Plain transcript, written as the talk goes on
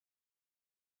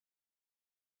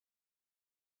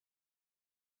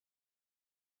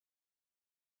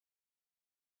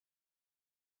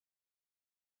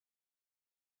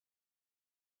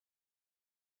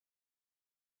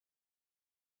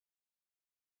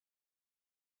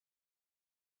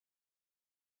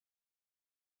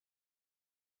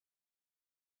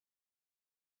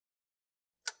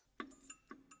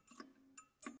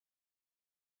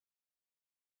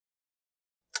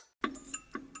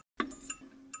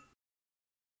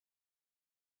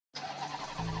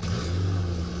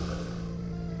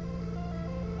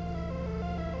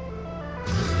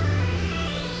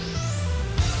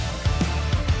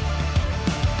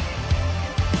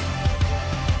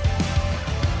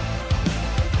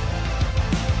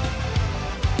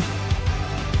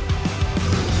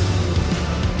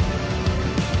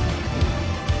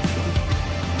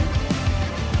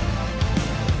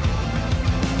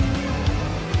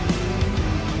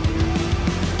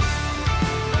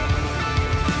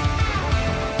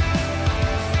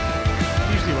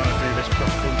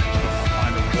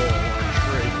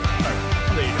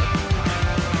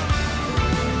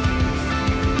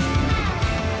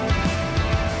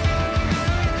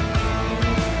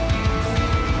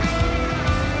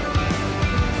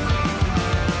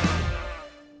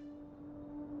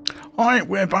Alright,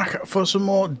 we're back for some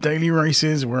more daily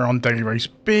races. We're on daily race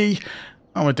B,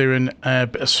 and we're doing a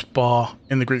bit of Spa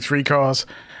in the Gr.3 cars.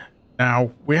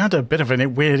 Now, we had a bit of a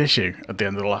weird issue at the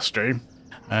end of the last stream.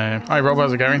 Hi Rob,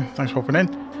 how's it going? Thanks for popping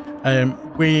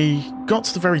in. We got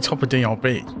to the very top of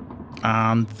DRB,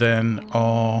 and then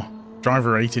our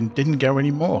driver rating didn't go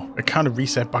anymore. It kind of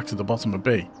reset back to the bottom of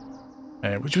B,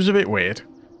 which was a bit weird.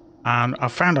 And I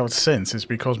found out since it's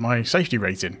because my safety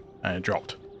rating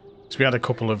dropped. So we had a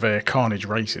couple of carnage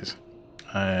races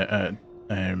at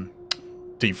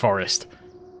Deep Forest,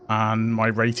 and my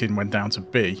rating went down to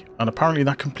B, and apparently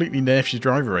that completely nerfs your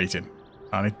driver rating,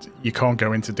 and you can't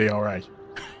go into DRA.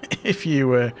 if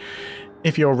your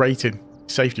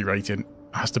safety rating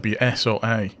has to be S or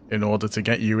A in order to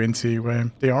get you into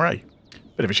DRA.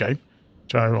 Bit of a shame.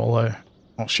 So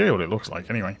I'll show you what it looks like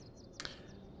anyway.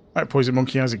 Right, Poison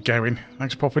Monkey, how's it going?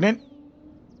 Thanks for popping in.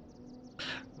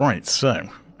 Right, so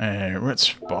we're at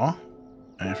Spa.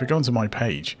 If we go onto my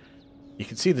page, you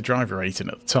can see the driver rating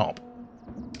at the top.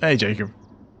 Hey, Jacob.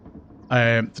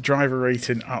 The driver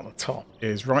rating at the top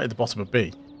is right at the bottom of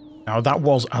B. Now, that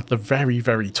was at the very,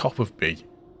 very top of B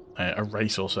a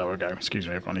race or so ago. Excuse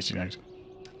me, everyone needs to know.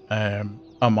 And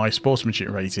my sportsmanship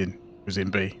rating was in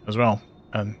B as well.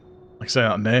 And like I say,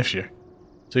 that nerfs you.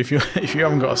 So if you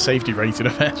haven't got a safety rating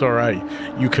of S or A,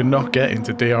 you cannot get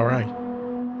into DRA.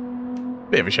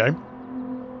 Bit of a shame.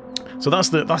 So that's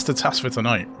the task for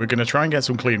tonight. We're going to try and get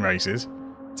some clean races.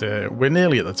 We're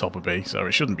nearly at the top of B, so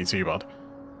it shouldn't be too bad.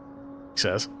 He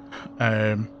says.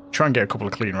 Try and get a couple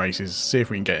of clean races. See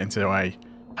if we can get into A.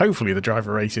 Hopefully the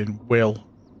driver rating will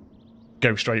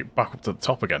go straight back up to the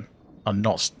top again, and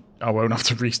I won't have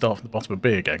to restart from the bottom of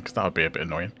B again, because that would be a bit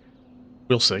annoying.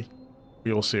 We'll see.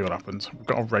 We'll see what happens. We've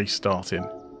got a race starting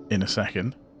in a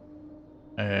second.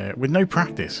 With no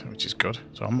practice, which is good.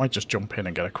 So I might just jump in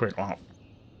and get a quick lap.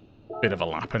 Bit of a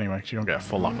lap anyway, because you don't get a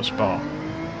full lap of Spa.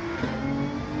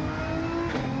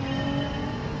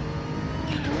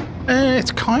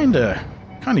 It's kind of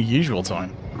usual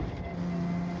time.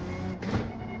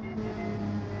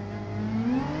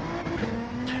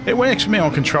 It works for me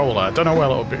on controller. I don't know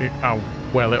how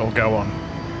well it'll go on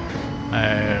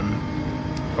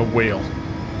a wheel.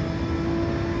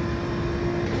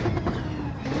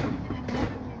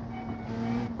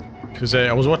 Because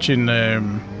I was watching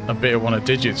a bit of one of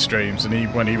Digit's streams,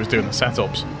 and when he was doing the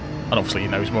setups, and obviously he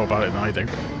knows more about it than I do.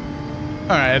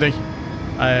 Alright, Eddie.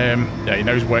 Yeah, he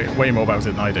knows way more about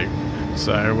it than I do.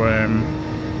 So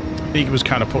he was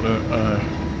kind of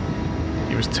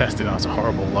he was testing. That's a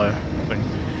horrible thing.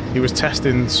 He was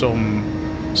testing some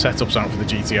setups out for the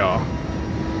GT-R.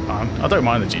 I don't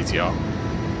mind the GT-R.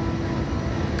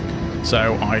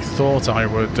 So I thought I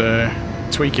would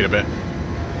tweak it a bit.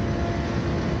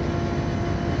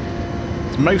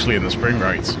 It's mostly in the spring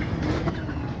rates.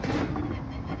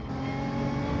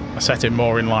 I set it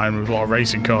more in line with what a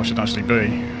racing car should actually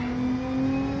be.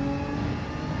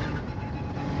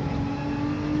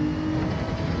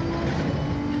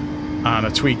 And I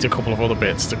tweaked a couple of other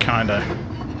bits to kind of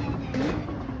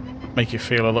make it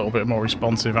feel a little bit more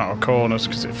responsive out of corners,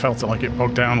 because it felt like it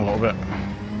bogged down a little bit.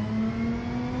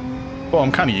 Well,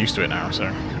 I'm kind of used to it now, so.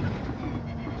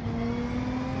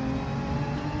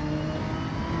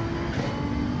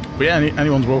 But yeah,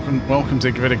 anyone's welcome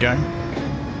to give it a go.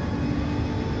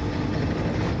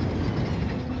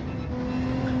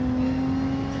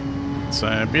 So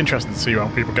it'd be interesting to see how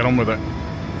people get on with it.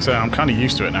 So I'm kind of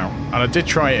used to it now. And I did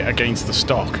try it against the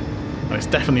stock, and it's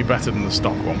definitely better than the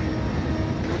stock one.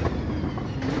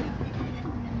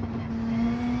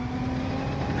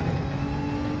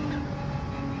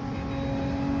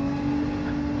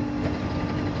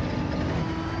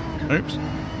 Oops.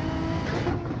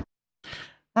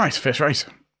 Right, first race.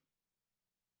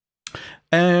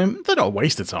 They're not a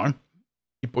waste of time,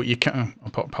 but you can.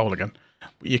 I'll put a poll again.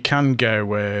 But you can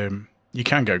go. You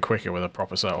can go quicker with a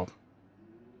proper setup.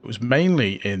 It was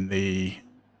mainly in the.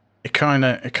 It kind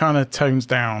of tones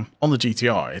down on the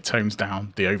GT-R. It tones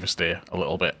down the oversteer a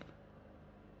little bit,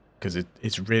 because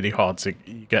it's really hard to.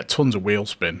 You get tons of wheel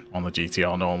spin on the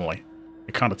GT-R normally.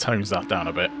 It kind of tones that down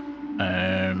a bit.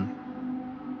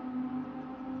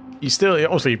 You still,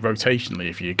 obviously, rotationally,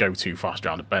 if you go too fast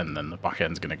around a bend, then the back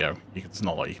end's going to go. It's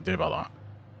not a lot you can do about that.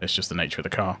 It's just the nature of the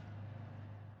car.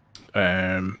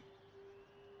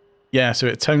 Yeah, so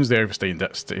it tones the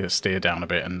oversteer down a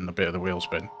bit and a bit of the wheel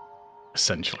spin,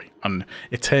 essentially. And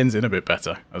it turns in a bit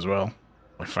better as well,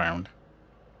 I found.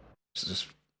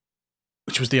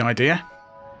 Which was the idea.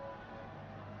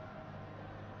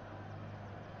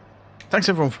 Thanks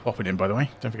everyone for popping in, by the way.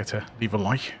 Don't forget to leave a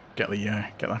like, get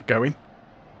that going.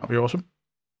 That'll be awesome.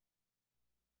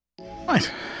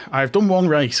 Right, I've done one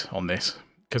race on this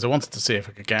because I wanted to see if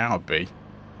I could get out of B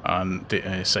and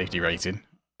safety rating.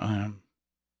 I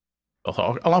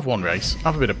thought I'll have one race,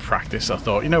 have a bit of practice. I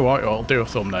thought, you know what, I'll do a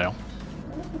thumbnail,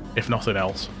 if nothing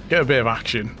else. Get a bit of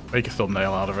action, make a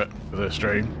thumbnail out of it for the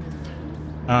stream.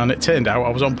 And it turned out I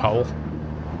was on pole,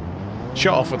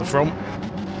 shot off at the front,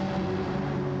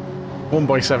 won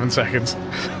by 7 seconds,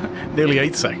 nearly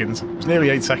 8 seconds. It was nearly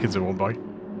 8 seconds I won by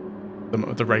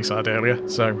the race I had earlier.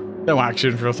 So no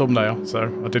action for a thumbnail.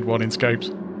 So I did one in scopes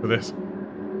for this.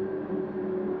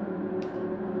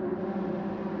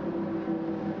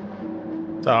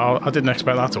 So I didn't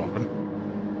expect that to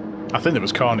happen. I think there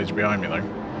was carnage behind me though.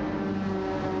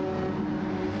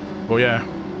 But yeah.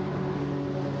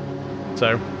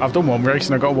 So I've done one race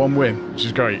and I got one win, which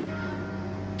is great.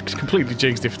 It's completely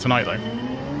jigsed it for tonight though.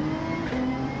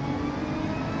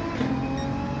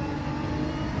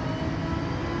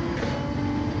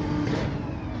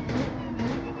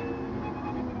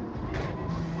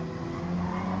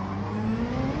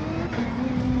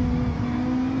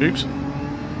 Oops.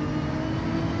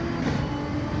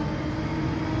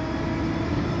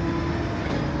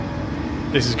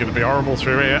 This is going to be horrible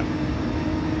through here.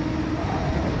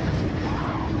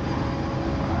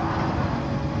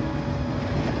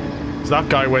 So that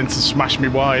guy went to smash me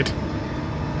wide.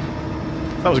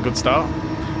 That was a good start.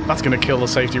 That's going to kill the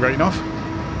safety rating off.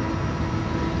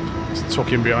 Just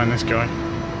tuck in behind this guy.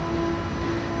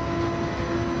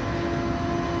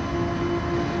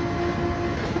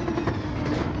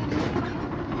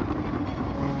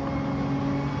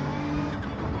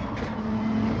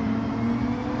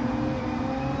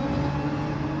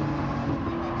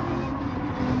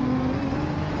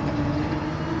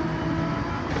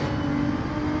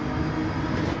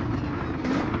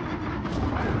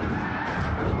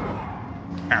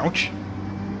 Ouch.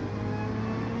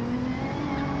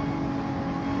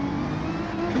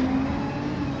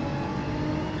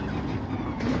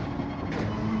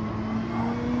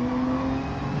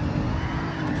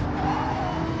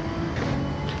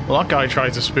 Well, that guy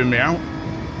tried to spin me out.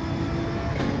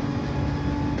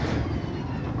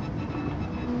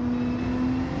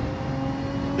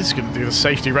 This is going to do the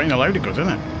safety rating a load of good, isn't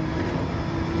it?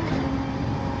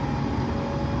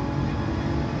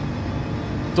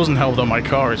 Doesn't help that my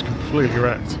car is completely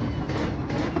wrecked.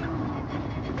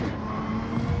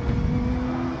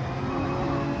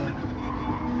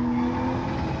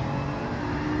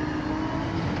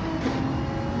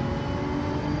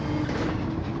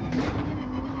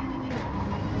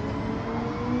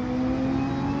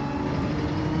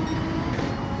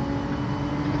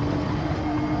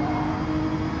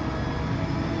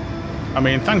 I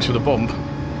mean, thanks for the bump.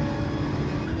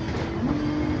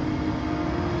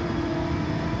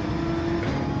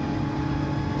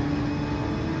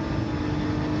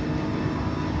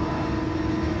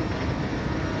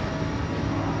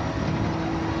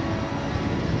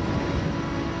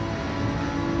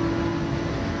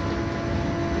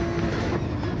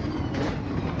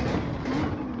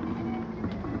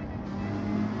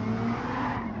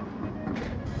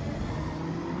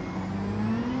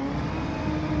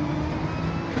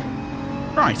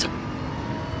 Right.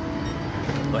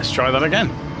 Let's try that again.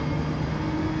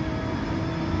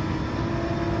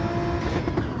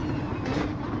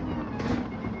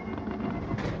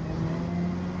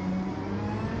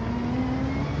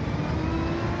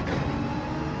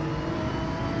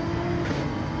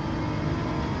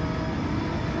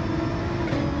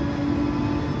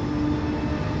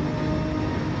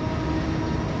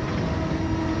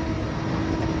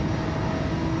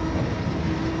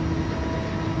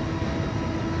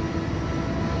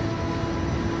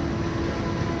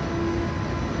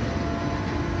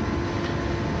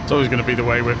 It's always going to be the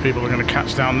way where people are going to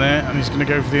catch down there and he's going to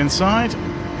go for the inside.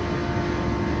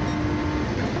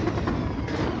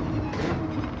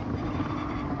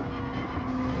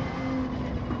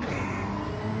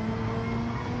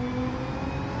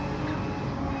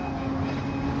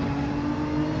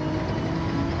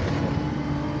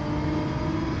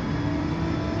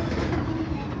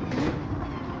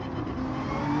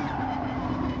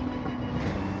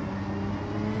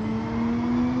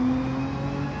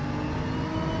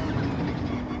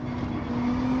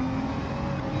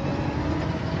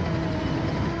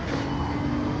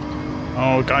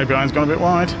 Oh, guy behind's gone a bit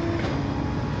wide.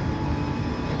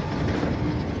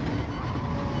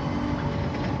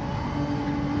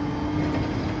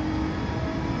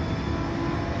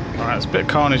 Alright, there's a bit of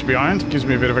carnage behind, gives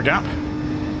me a bit of a gap.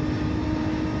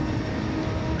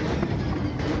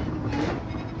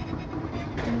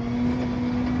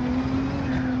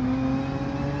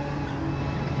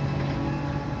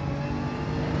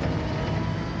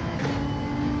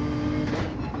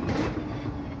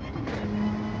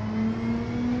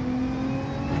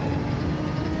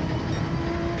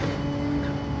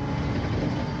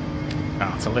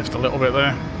 To lift a little bit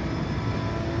there.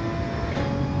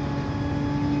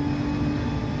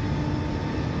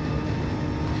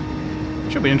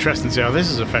 Should be interesting to see how this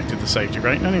has affected the safety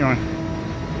rating anyway.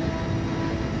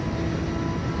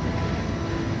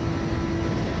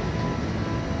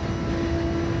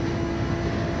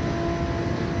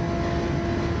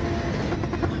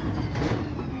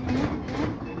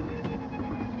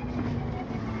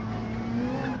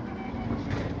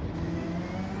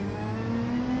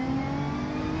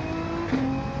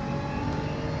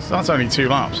 So that's only 2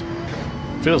 laps.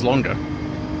 Feels longer.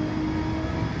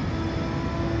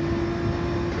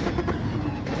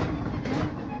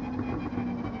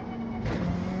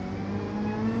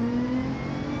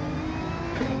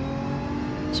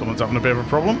 Someone's having a bit of a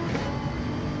problem.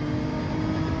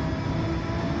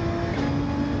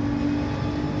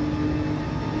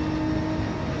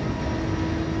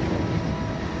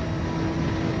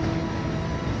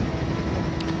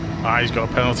 Ah, he's got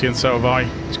a penalty and so have I.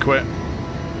 He's quit.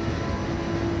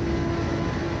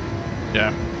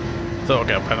 Yeah, thought I'll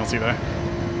get a penalty there.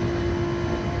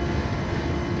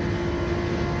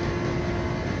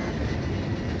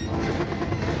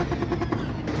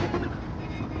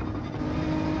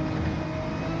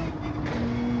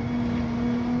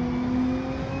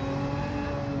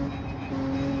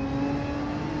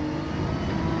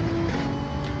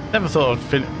 Never thought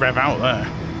I'd rev out there.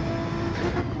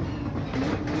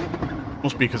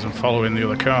 Must be because I'm following the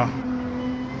other car.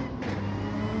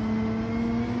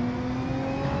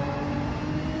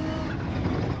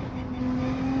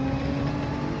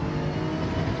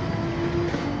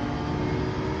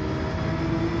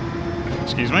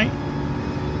 Excuse me.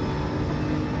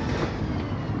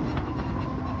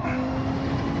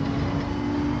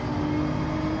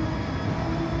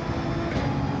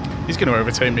 He's going to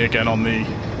overtake me again on the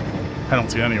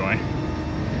penalty anyway.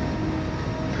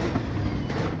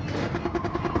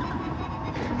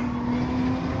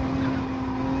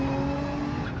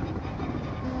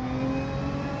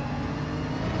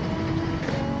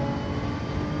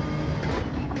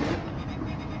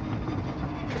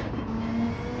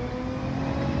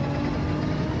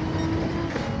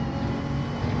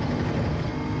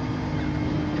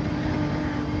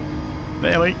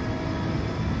 Nearly.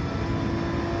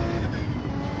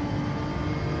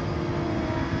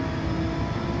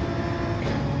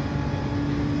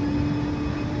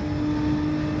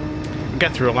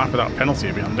 Get through a lap without a penalty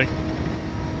would be handy.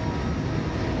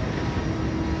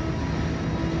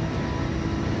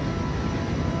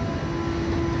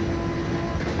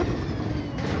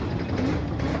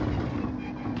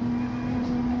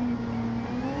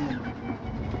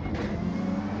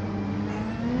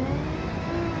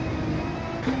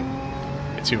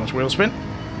 Bit too much wheel spin.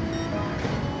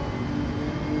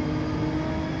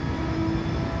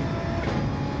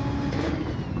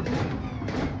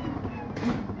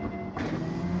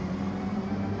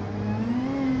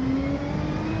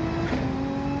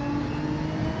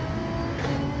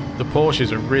 The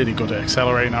Porsches are really good at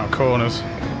accelerating out of corners.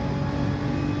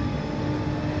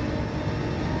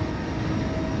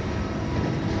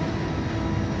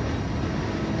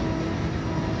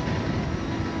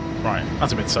 Right,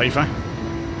 that's a bit safer.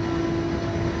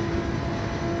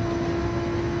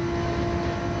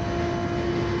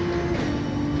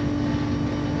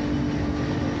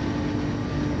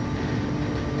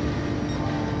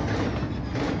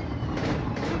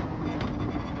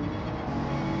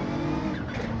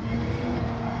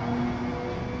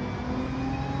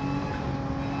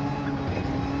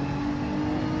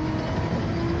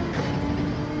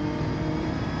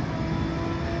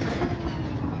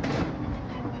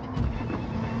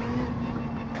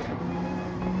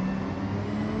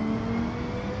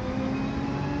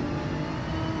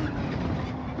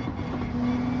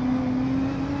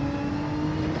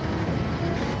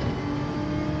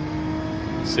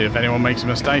 See if anyone makes a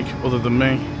mistake other than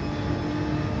me.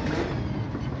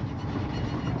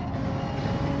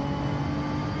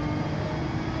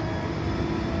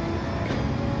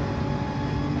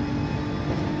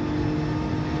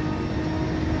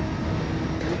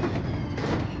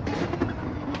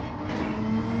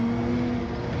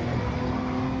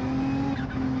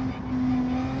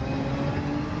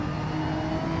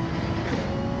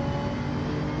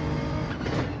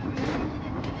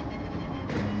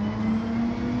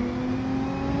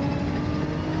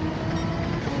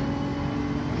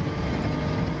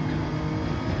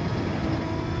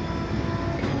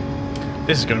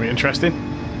 This is going to be interesting.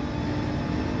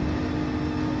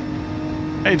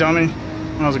 Hey Donnie,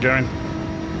 how's it going?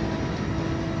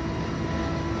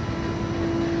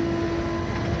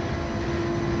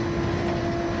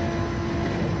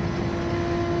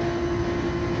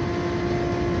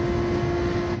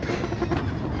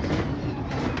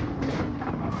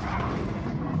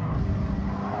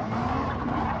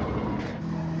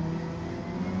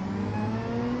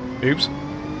 Oops.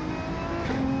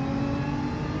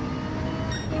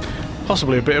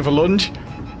 Possibly a bit of a lunge.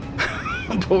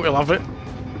 But we'll have it.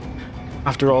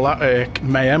 After all that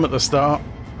mayhem at the start.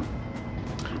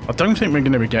 I don't think we're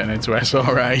going to be getting into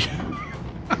SRA.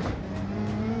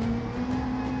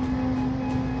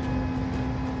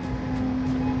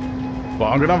 But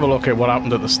I'm going to have a look at what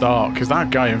happened at the start, because that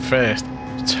guy in first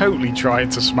totally tried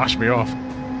to smash me off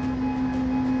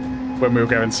when we were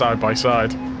going side by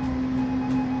side.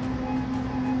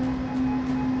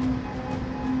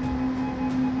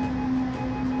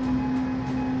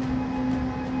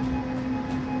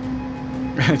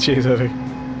 Cheers, Eddie.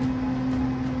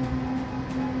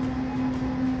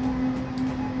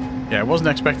 Yeah, I wasn't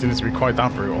expecting it to be quite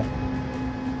that brutal.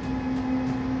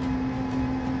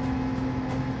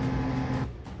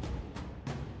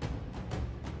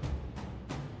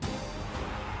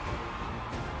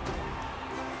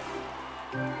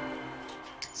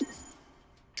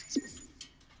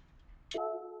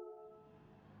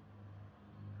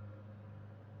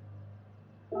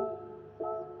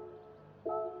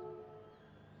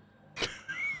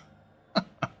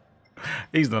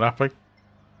 He's not happy.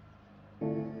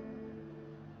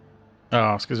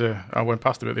 Oh, it's because I went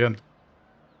past him at the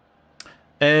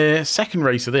end. Second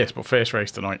race of this, but first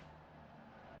race tonight.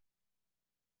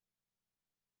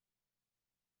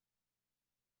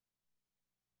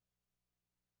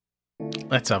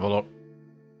 Let's have a look.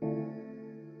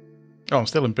 Oh, I'm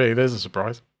still in B. There's a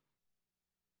surprise.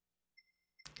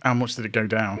 How much did it go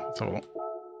down? Let's have a look.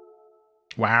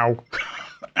 Wow.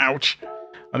 Ouch.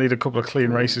 I need a couple of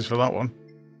clean races for that one.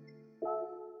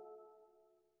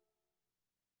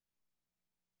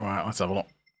 Right, let's have a look.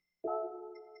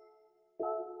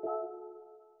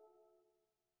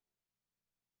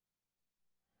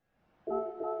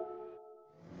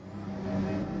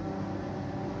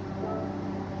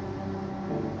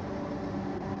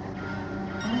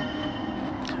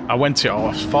 I went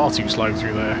far too slow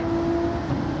through there.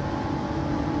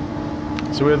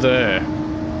 So we're there.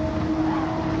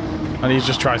 And he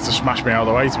just tries to smash me out of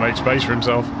the way to make space for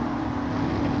himself.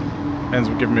 Ends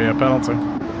up giving me a penalty.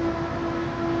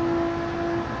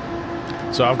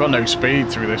 So I've got no speed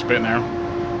through this bit now.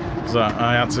 Because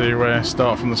I had to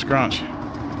start from scratch. And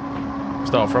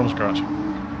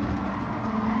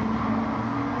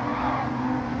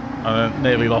I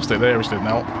nearly lost it there, which didn't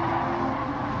help.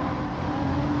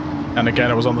 And again,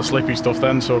 I was on the slippy stuff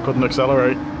then, so I couldn't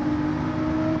accelerate.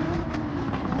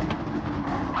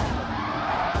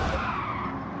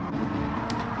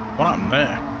 What happened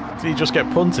there? Did he just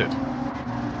get punted?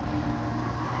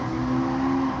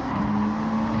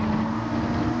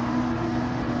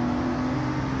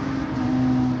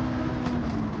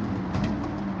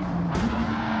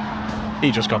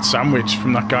 He just got sandwiched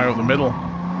from that guy up the middle.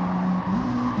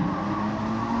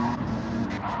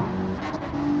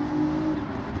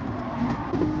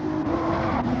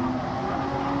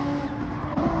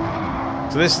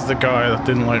 So this is the guy that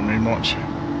didn't like me much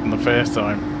in the first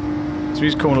time. So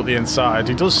he's coming up the inside.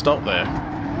 He does stop there.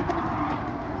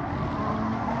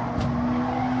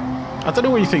 I don't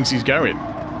know where he thinks he's going.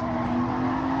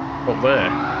 Up there.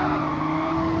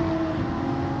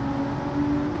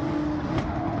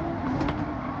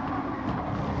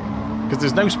 Because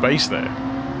there's no space there.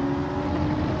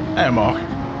 Hey, Mark.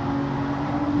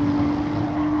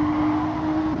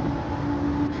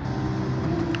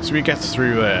 So he gets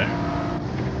through there.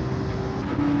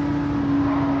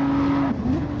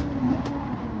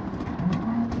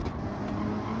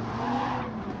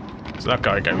 So that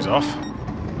guy goes off.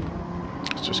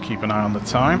 Let's just keep an eye on the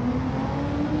time.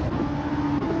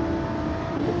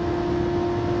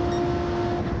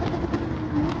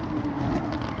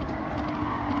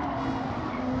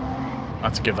 I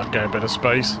had to give that guy a bit of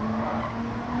space.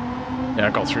 Yeah,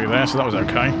 I got through there, so that was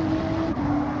okay.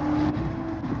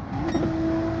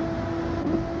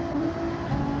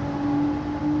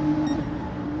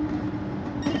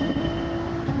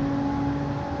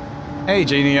 Hey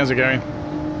Jeannie, how's it going?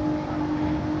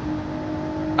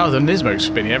 Oh, the Nismo's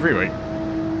spinning every week.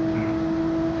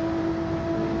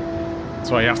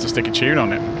 That's why you have to stick a tune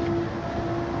on it.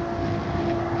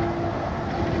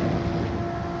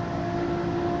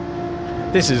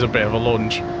 This is a bit of a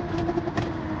lunge.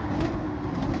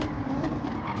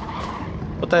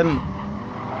 But then,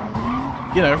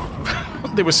 you know,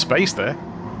 there was space there.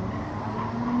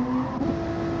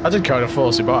 I did kind of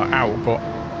force it out, but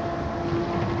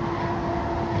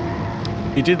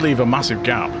he did leave a massive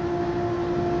gap.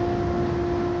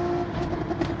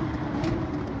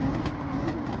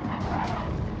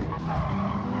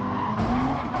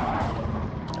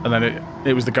 And then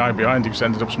it was the guy behind who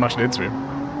ended up smashing into him.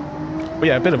 But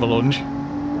yeah, a bit of a lunge.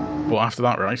 But after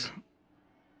that, right,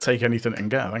 take anything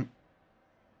and get, I think.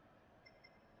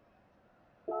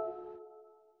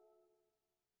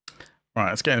 Right,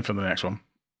 let's get in for the next one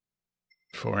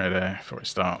before it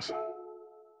starts.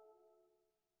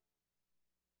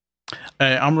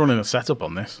 I'm running a setup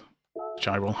on this, which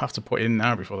I will have to put in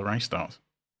now before the race starts.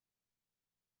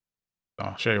 So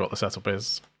I'll show you what the setup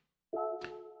is.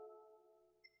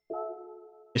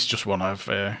 It's just one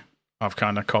I've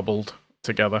kind of cobbled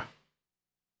together.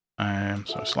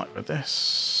 So select with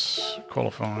this,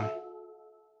 qualify.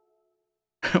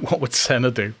 What would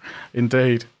Senna do?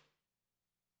 Indeed.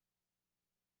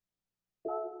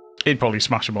 He'd probably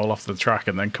smash them all off the track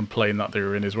and then complain that they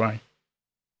were in his way.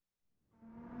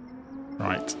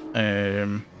 Right.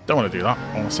 Don't want to do that.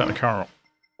 I want to set the car up.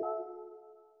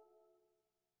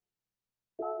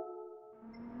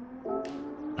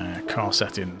 Car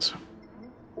settings.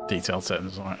 Detailed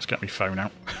settings. Right, let's get my phone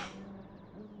out.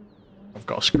 I've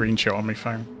got a screenshot on my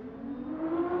phone.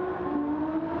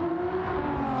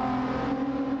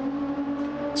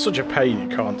 It's such a pain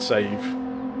you can't save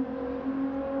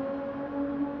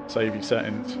your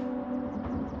settings.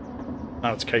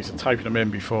 Now it's a case of typing them in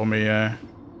before me the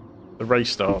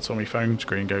race starts or my phone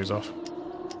screen goes off.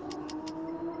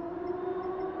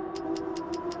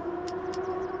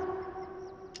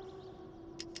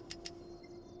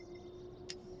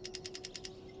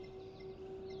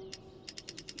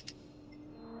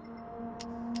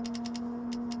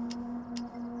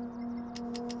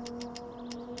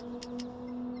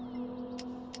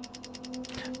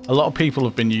 A lot of people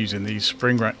have been using these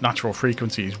spring natural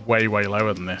frequencies way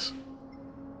lower than this.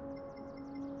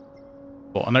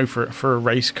 But I know for a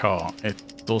race car,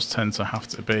 it does tend to have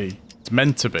to be, it's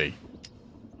meant to be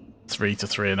 3 to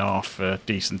 3.5 for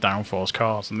decent downforce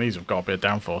cars, and these have got a bit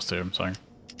of downforce to them, so.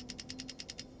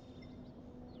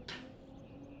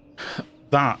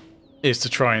 That is to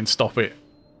try and stop it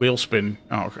wheel spin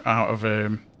out of,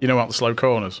 you know, out the slow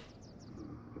corners.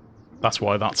 That's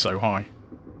why that's so high.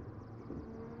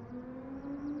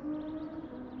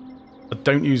 But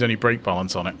don't use any brake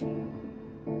balance on it.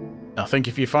 I think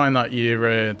if you find that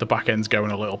the back end's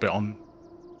going a little bit on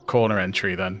corner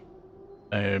entry, then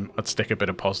I'd stick a bit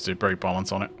of positive brake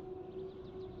balance on it.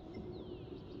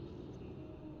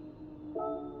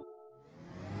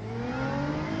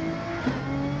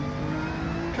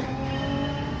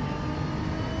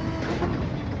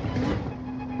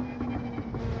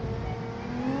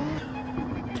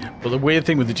 But the weird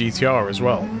thing with the GT-R as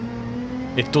well,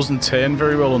 it doesn't turn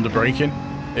very well under braking.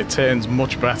 It turns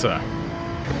much better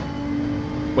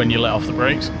when you let off the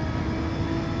brakes.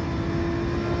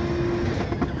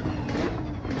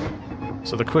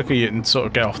 So the quicker you can sort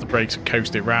of get off the brakes and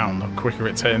coast it round, the quicker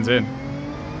it turns in.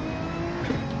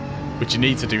 Which you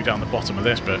need to do down the bottom of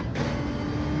this bit.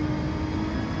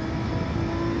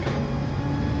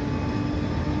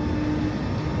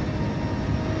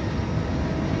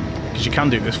 Because you can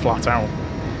do this flat out.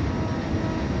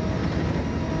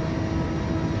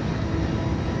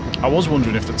 I was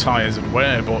wondering if the tyres would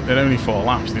wear, but in only 4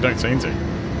 laps, they don't seem to.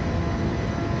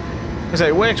 I say,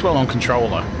 it works well on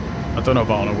controller. I don't know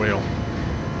about on a wheel.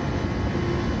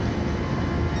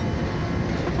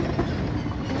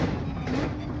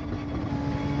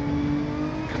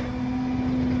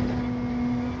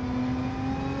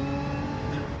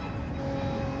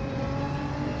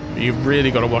 But you've really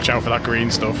got to watch out for that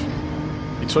green stuff.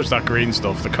 You touch that green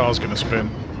stuff, the car's going to spin.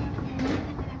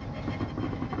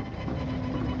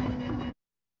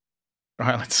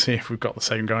 Right, let's see if we've got the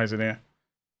same guys in here.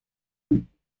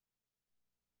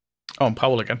 Oh, and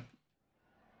Powell again.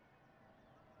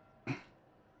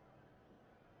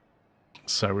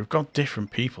 So we've got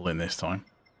different people in this time.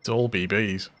 It's all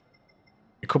BBs.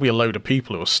 It could be a load of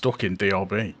people who are stuck in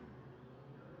DRB.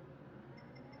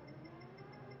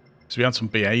 So we had some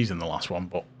BAs in the last one,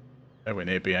 but nowhere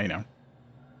near BA now.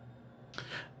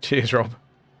 Cheers, Rob.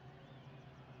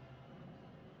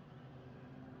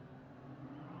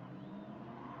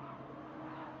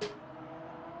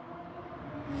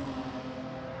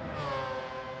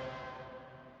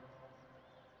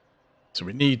 So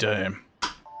we need,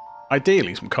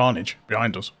 ideally, some carnage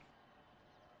behind us.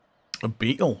 A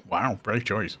Beetle. Wow, brave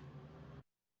choice.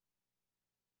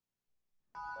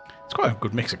 It's quite a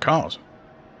good mix of cars.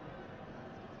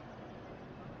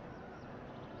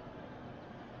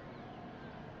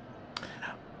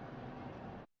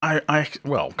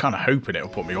 Well, kind of hoping it'll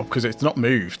put me up because it's not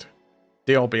moved.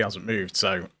 DRB hasn't moved,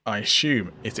 so I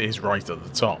assume it is right at the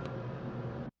top.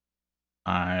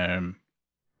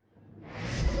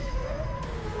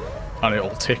 And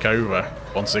it'll tick over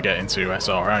once I get into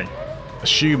SRA,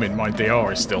 assuming my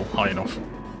DR is still high enough.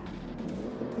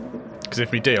 Because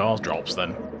if my DR drops,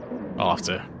 then I'll have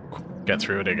to get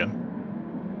through it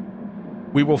again.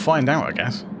 We will find out, I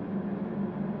guess.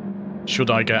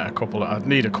 Should I get a couple of... I'd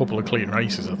need a couple of clean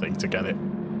races, I think, to get it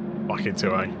back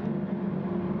into A.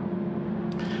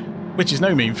 Which is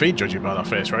no mean feat, judging by that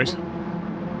first race.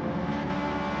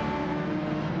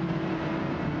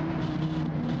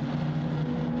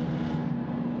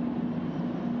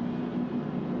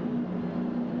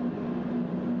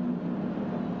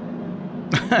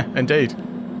 Indeed.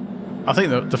 I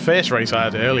think the first race I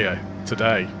had earlier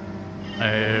today,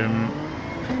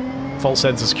 false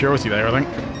sense of security there, I think.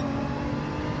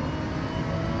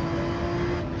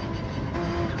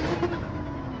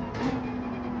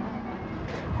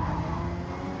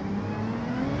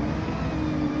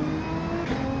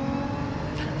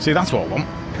 See, that's what I want.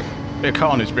 Bit of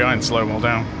carnage behind, slow them all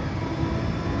down.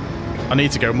 I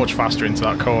need to go much faster into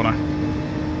that corner.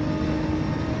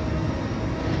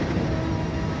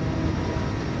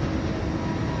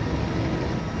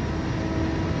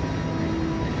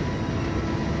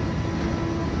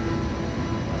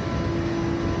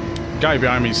 Guy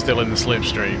behind me is still in the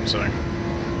slipstream, so...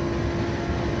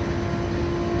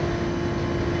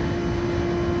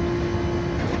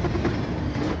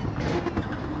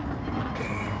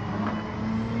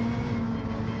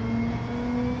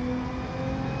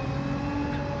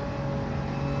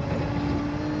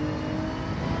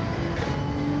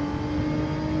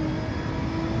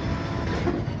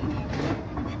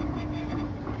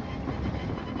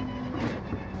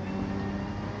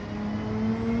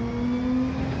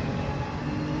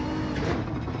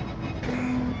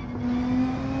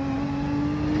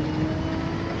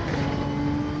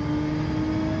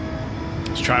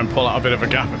 try and pull out a bit of a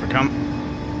gap if I can.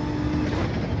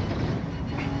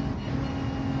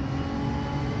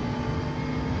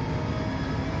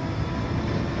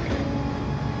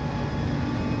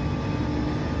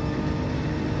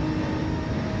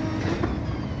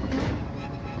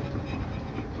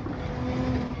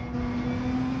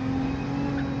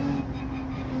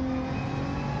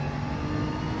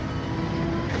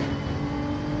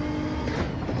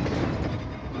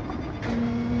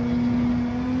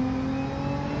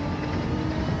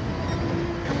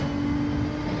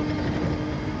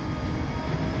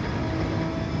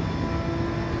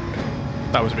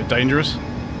 That was a bit dangerous.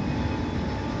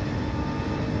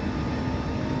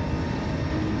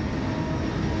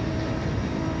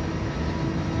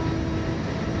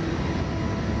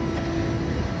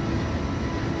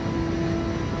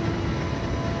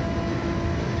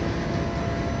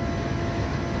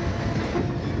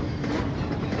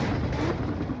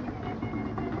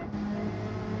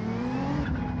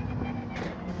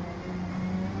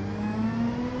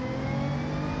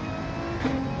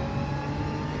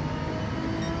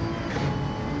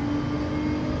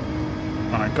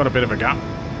 Got a bit of a gap.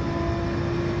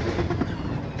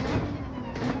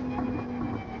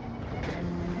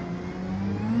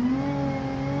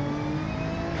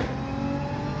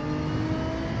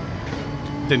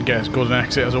 Didn't get as good an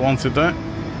exit as I wanted there.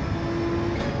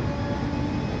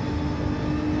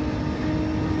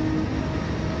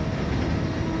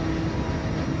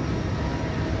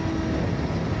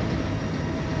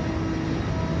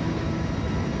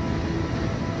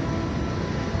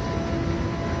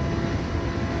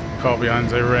 Car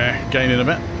behind are gaining a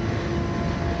bit.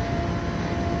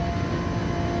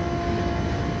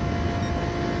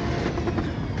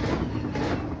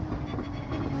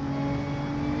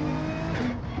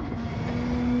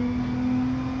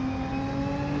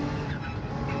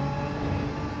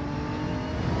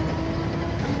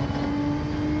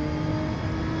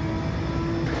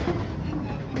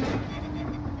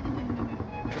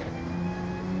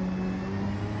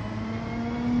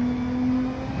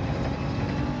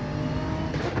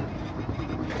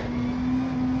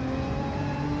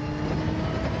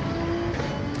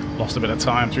 Lost a bit of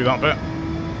time through that bit.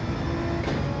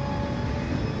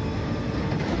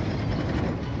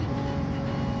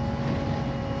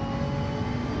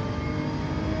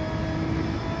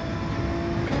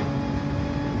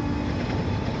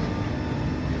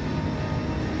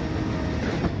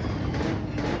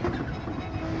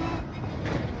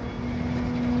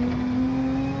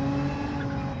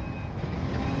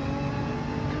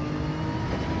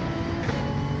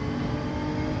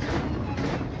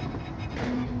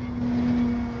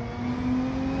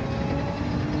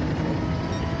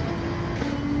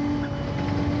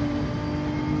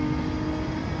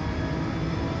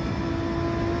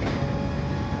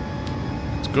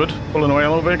 Good, pulling away a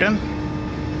little bit again.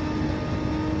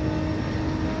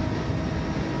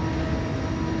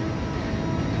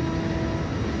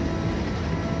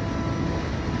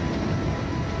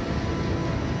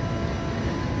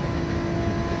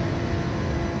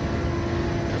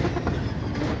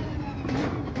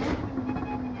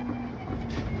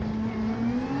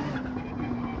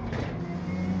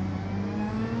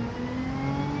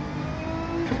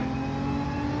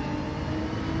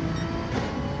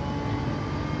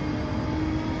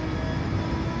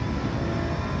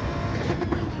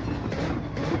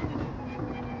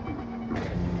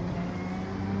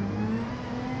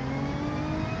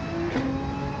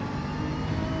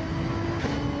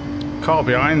 Car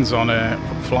behind's on a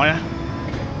flyer.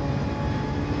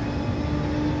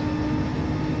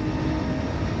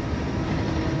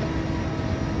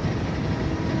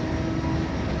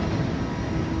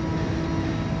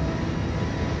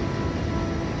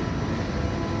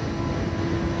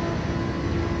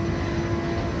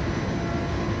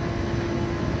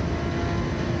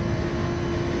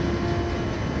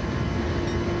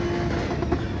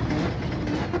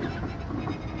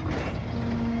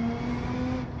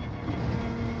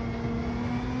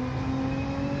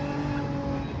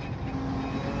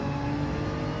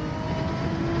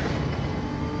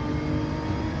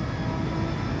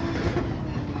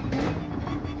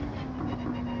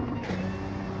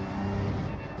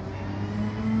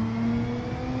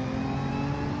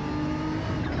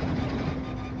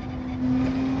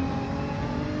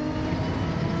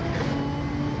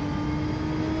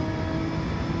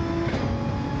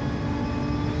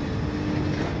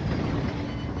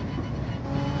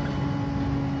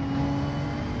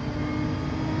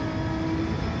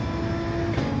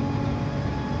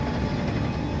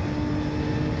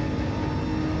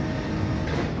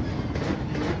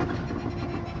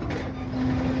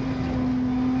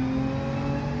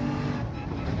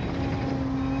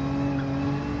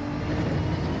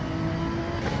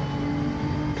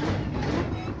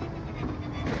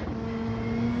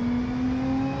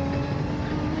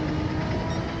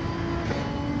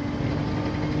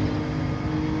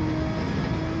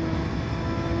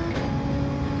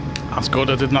 That's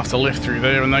good, I didn't have to lift through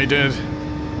there and they did,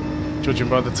 judging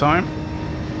by the time.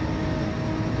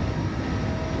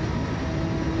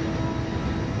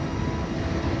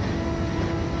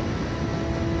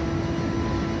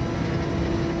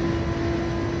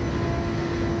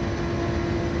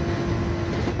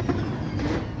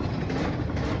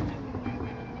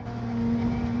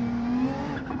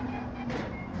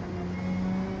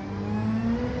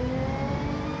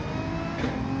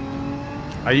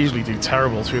 I usually do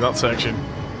terrible through that section.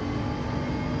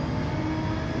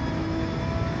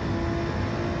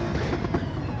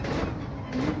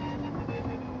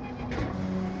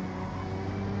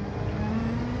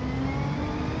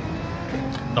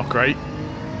 Not great.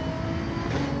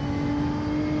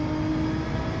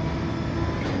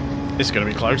 This is going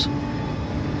to be close.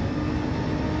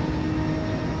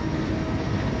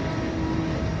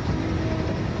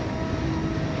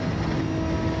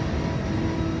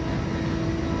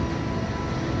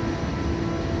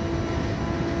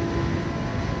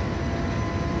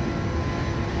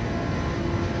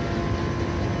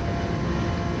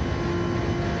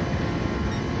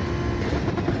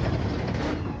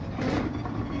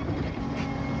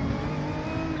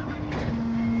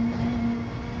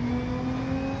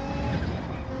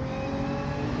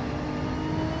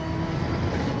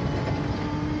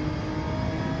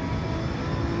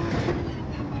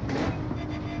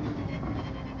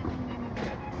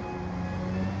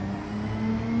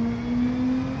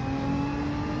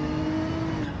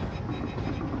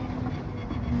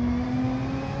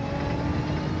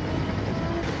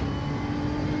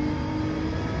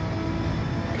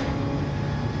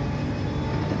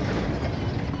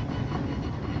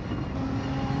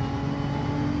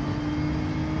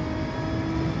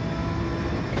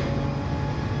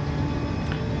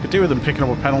 Do with them picking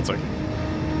up a penalty.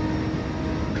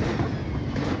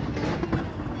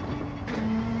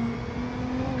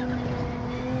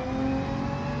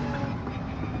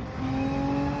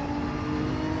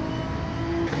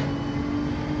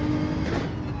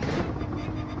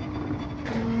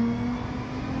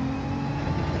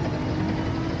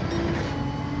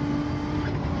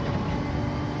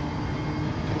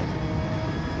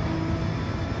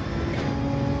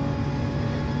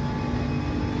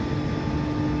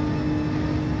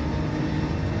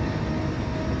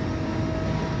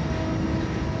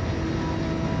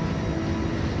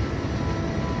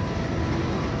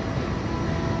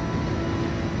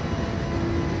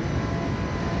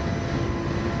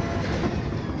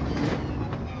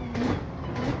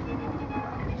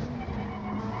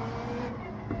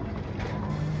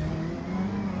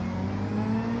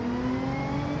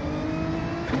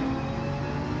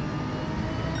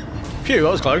 Phew,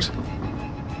 that was close.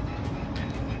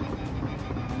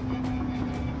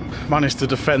 Managed to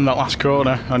defend that last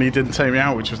corner and he didn't take me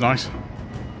out, which was nice.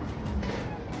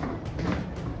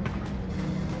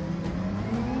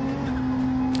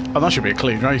 And that should be a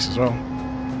clean race as well.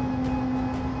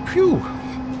 Phew.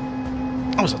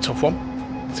 That was a tough one.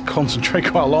 Had to concentrate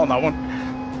quite a lot on that one.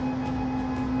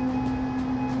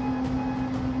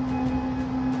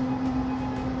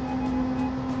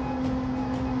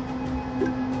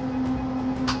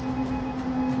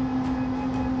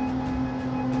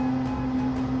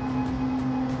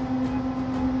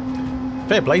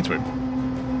 Fair play to him.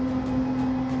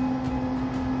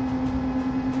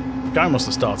 Guy must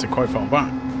have started quite far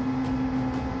back.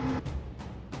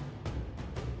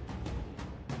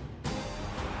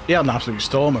 He had an absolute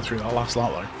stormer through that last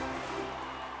lap though.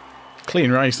 Clean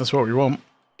race, that's what we want.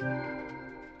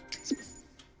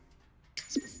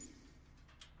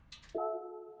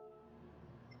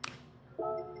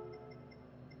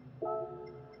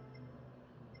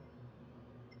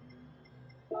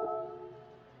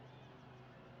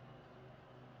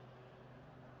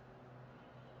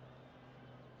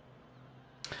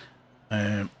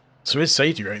 So his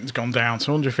safety rating's gone down,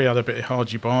 so I wonder if he had a bit of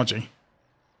hargy-bargy.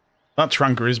 That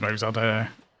Tranquerismo's had an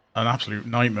absolute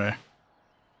nightmare.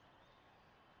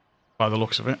 By the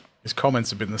looks of it. His comments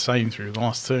have been the same through the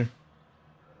last two.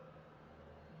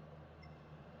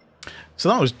 So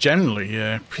that was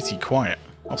generally pretty quiet.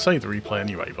 I'll save the replay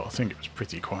anyway, but I think it was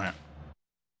pretty quiet.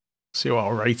 See what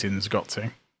our ratings got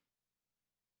to.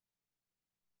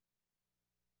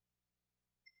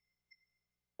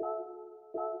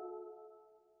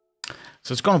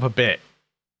 So it's gone up a bit.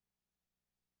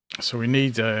 So we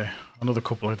need another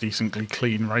couple of decently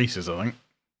clean races, I think.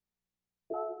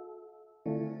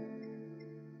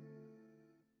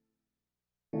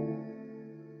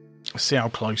 Let's see how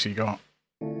close he got.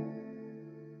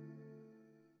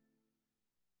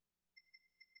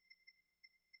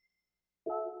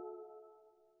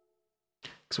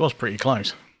 Because it was pretty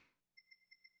close.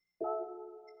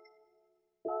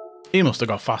 He must have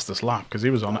got fastest lap because he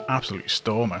was on an absolute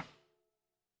stormer.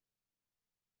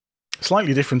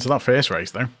 Slightly different to that first race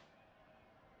though.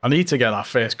 I need to get that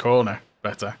first corner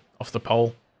better off the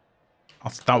pole.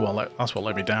 That's what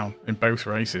let me down in both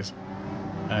races.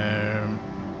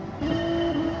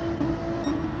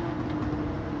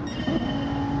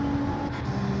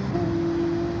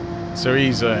 So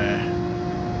he's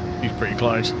pretty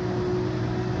close.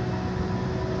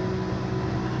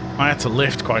 I had to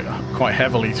lift quite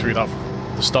heavily through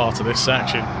the start of this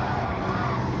section.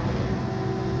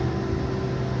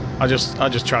 I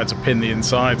just tried to pin the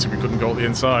inside so we couldn't go up the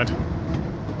inside.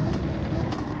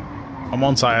 And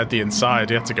once I had the inside,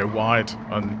 he had to go wide,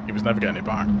 and he was never getting it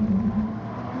back.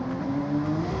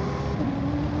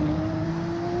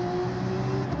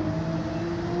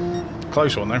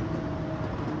 Close one though.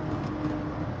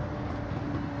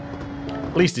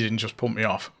 At least he didn't just pump me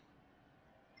off.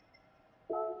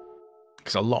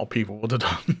 Because a lot of people would have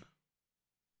done.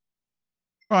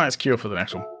 Right, let's queue up for the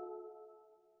next one.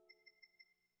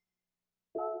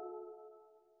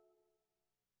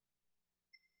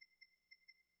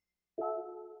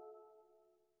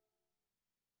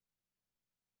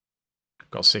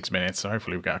 Got 6 minutes, so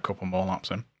hopefully we'll get a couple more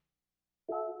laps in.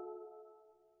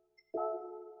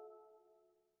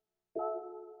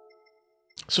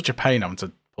 Such a pain having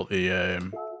to put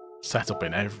the setup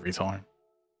in every time.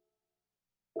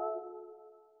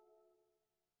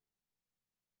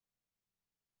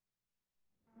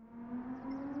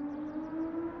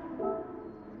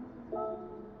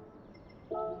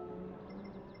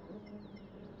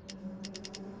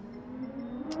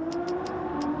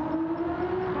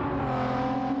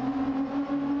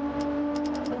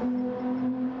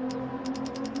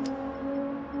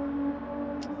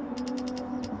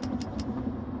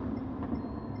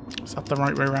 Is that the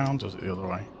right way around, or is it the other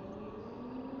way?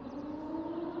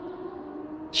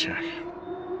 Check.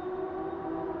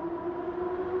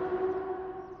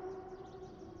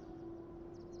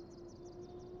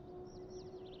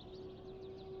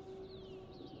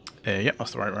 Yep,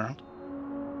 that's the right way around.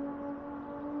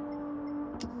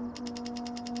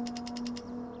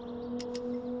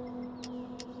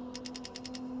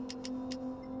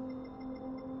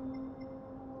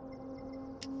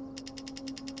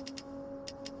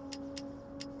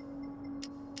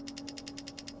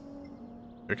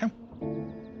 Here we go.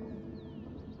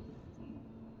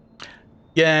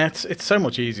 Yeah, it's so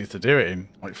much easier to do it in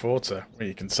like Forza, where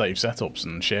you can save setups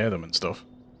and share them and stuff.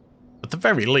 At the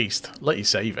very least, let you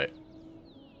save it.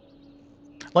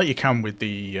 Like you can with the,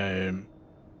 you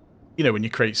know, when you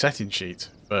create setting sheets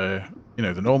for, you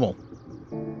know, the normal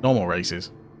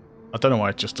races. I don't know why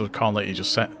it just can't let you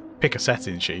just pick a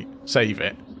setting sheet, save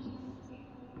it.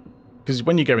 Because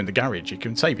when you go in the garage, you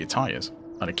can save your tyres,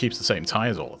 and it keeps the same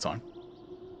tyres all the time.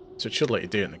 So it should let you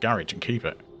do it in the garage and keep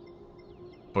it.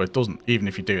 But it doesn't. Even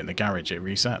if you do it in the garage, it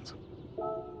resets.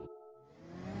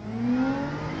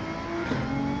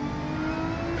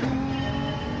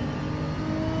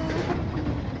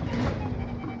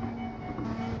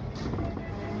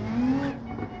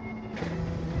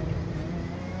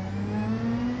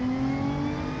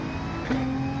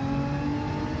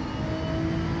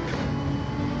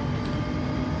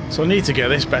 So I need to get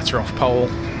this better off pole.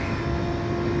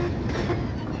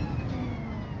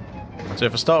 So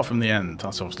if I start from the end,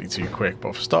 that's obviously too quick, but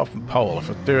if I start from pole,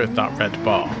 if I do it that red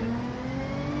bar,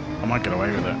 I might get away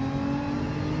with it.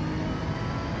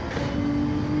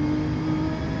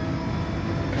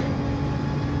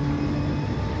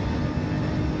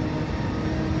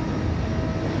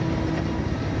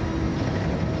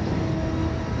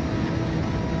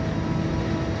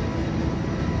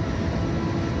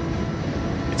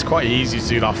 It's quite easy to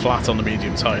do that flat on the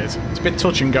medium tyres. It's a bit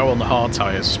touch and go on the hard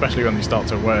tyres, especially when they start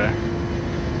to wear.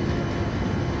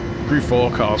 Group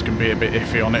 4 cars can be a bit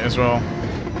iffy on it as well.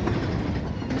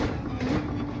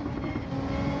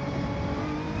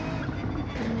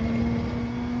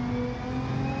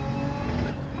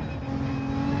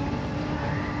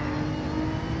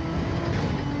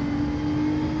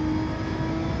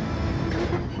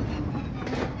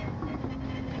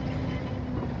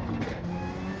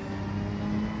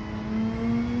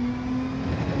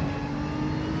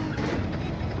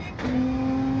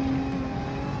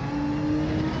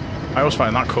 I always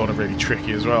find that corner really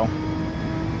tricky as well.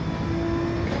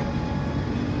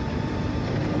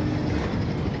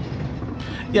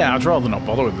 Yeah, I'd rather not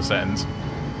bother with the settings.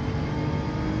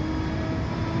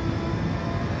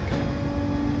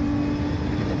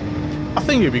 I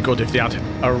think it'd be good if they had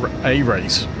a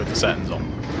race with the settings on.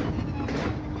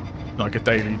 Like a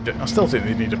daily... I still think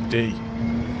they need a D.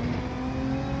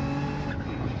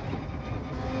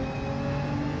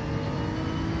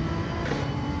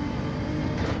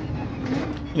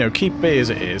 You know, keep B as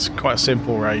it is. Quite a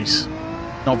simple race.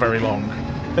 Not very long.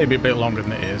 Maybe a bit longer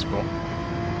than it is, but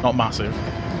not massive.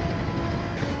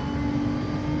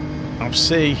 Have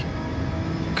C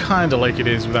kind of like it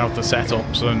is without the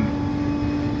setups, and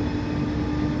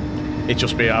it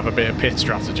just be have a bit of pit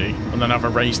strategy, and then have a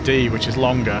race D, which is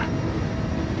longer.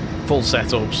 Full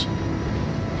setups.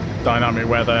 Dynamic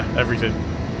weather, everything.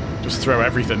 Just throw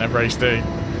everything at race D.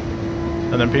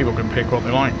 And then people can pick what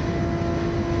they like.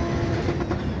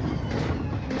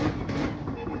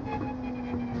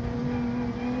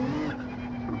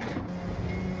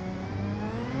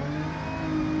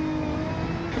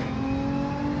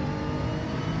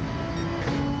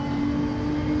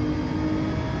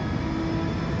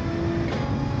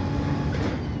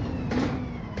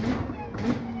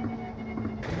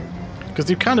 Because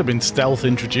they've kind of been stealth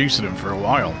introducing them for a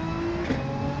while.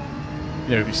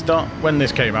 You know, when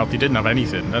this came out, they didn't have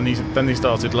anything. Then they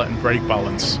started letting brake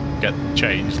balance get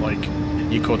changed, like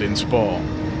you could in Sport.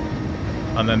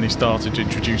 And then they started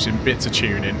introducing bits of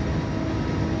tuning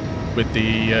with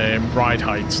the ride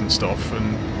heights and stuff,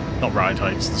 and not ride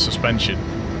heights, the suspension.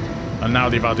 And now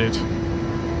they've added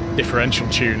differential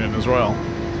tuning as well.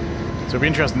 So it'll be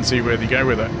interesting to see where they go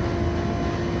with it.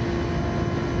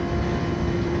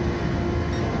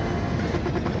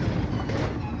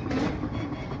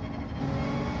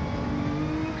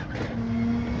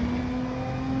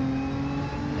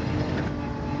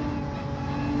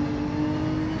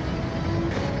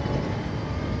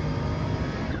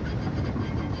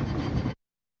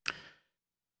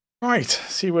 Right,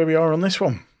 see where we are on this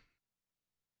one.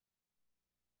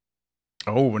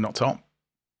 Oh, we're not top.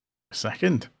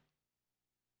 Second.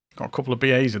 Got a couple of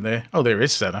BAs in there. Oh, there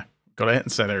is Senna. Got a hit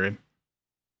and Senna in.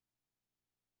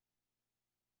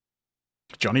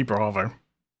 Johnny Bravo.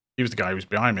 He was the guy who was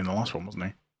behind me in the last one, wasn't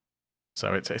he?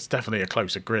 So it's definitely a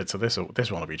closer grid, so this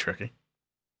one will be tricky.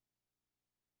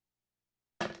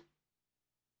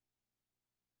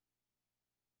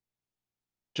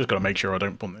 Just got to make sure I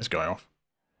don't bump this guy off.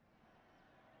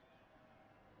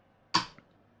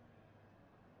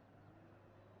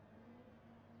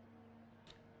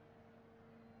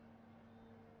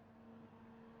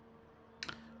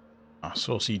 I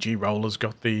saw CG Roller's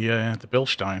got the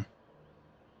Bilstein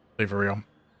livery on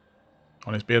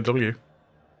his BMW. It's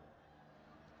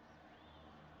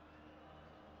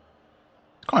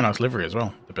quite a nice livery as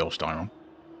well, the Bilstein one.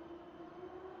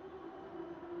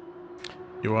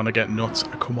 You want to get nuts?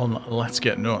 Come on, let's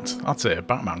get nuts. That's a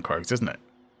Batman quote, isn't it?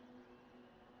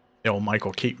 The old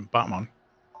Michael Keaton Batman.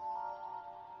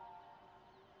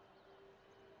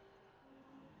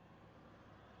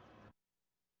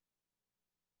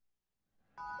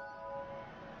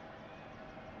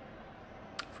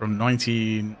 From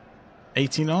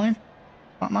 1989,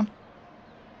 Batman.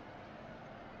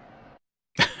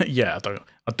 Yeah,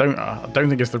 I don't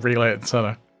think it's the real Ayrton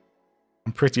Senna.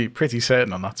 I'm pretty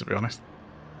certain on that, to be honest.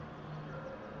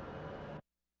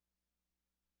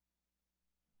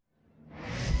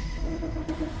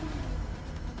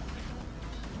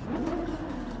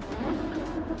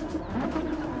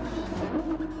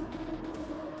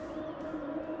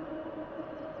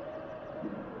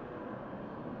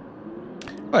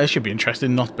 Well, it should be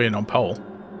interesting not being on pole.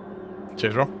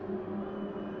 Cheers, Rob.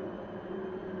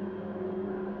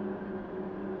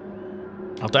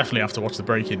 definitely have to watch the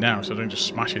braking now, so I don't just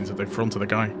smash into the front of the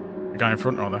guy in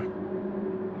front, rather.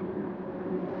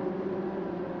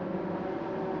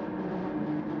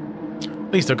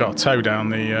 At least I've got a toe down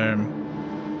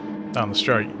the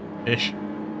straight-ish.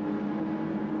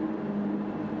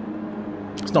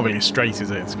 It's not really straight,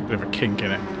 is it? It's a bit of a kink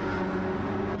in it.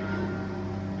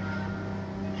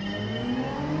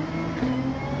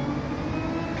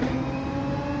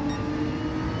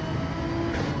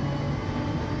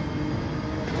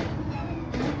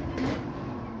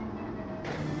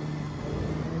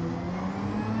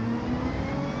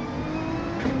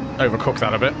 Overcook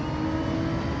that a bit.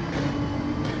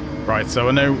 Right, so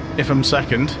I know if I'm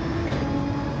second,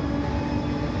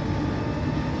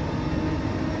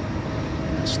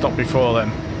 stop before then.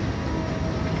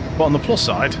 But on the plus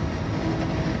side,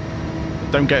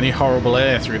 don't get any horrible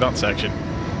air through that section.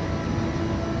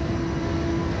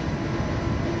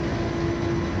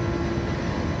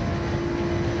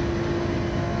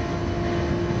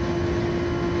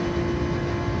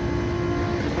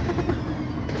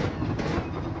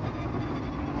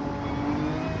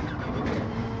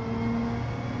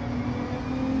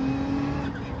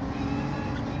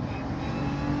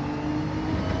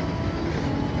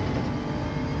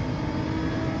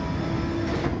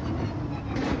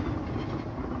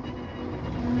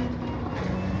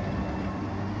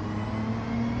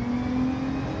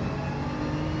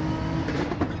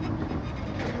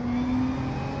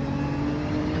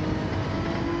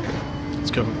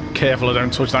 Careful I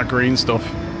don't touch that green stuff.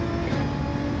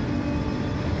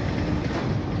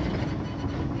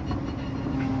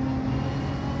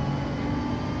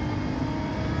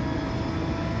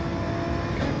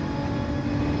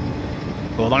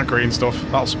 Well, that green stuff,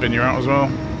 that'll spin you out as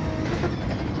well.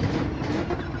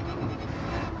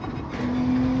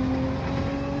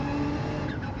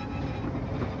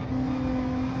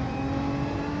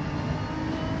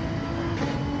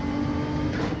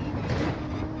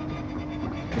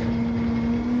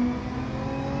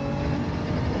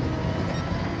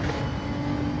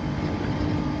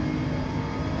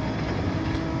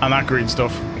 And that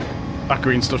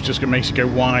green stuff just makes you go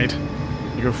wide.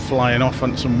 You go flying off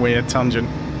on some weird tangent.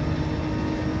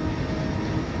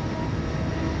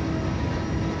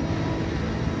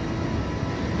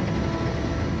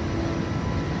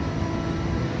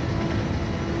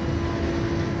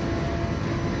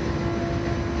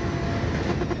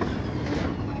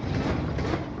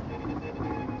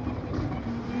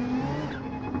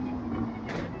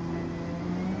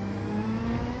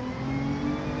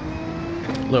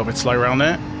 A little bit slow around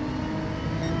there.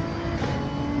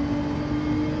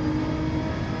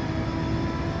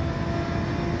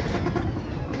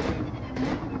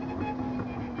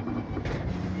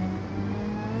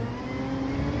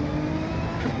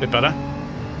 Bit better.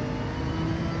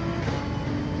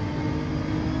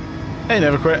 Hey,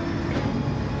 never quit.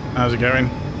 How's it going?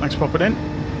 Thanks for popping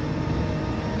in.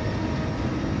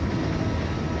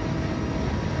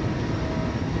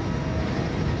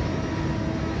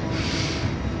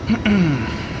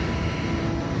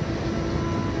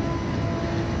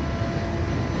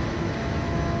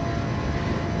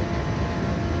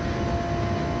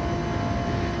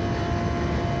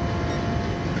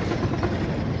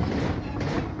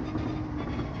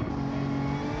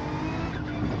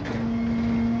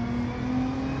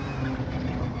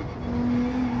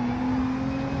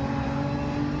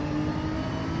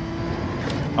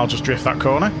 I'll just drift that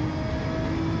corner.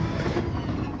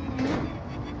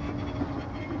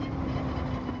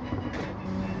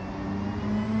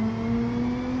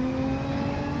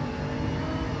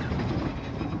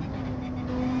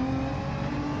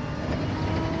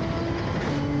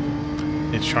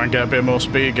 Need to try and get a bit more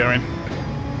speed going.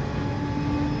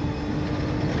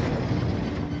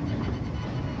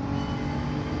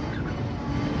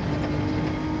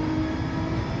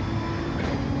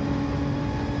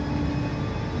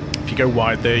 If you go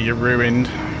wide there, you're ruined.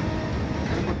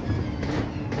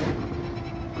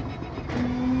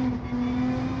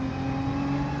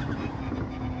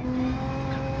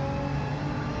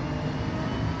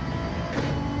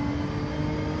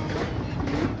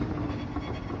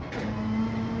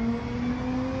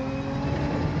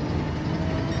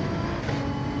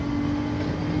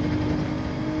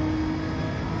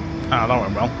 Ah, that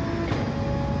went well.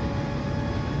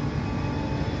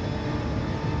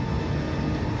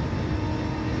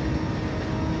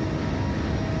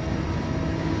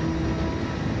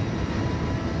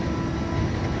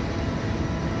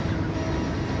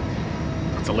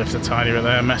 Had to lift a tiny bit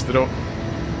there, messed it up.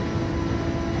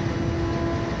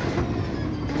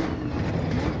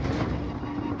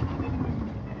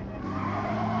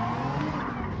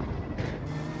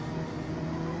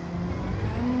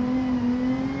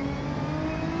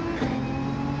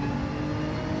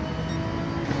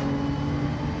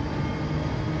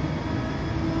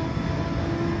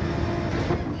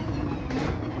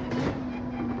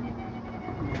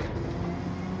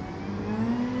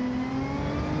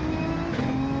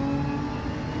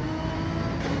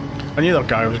 I knew that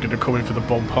guy was going to come in for the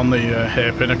bump on the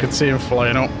hairpin. I could see him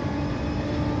flying up.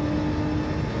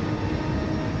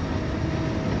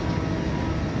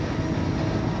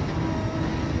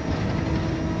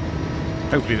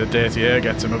 Hopefully the dirty air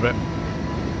gets him a bit.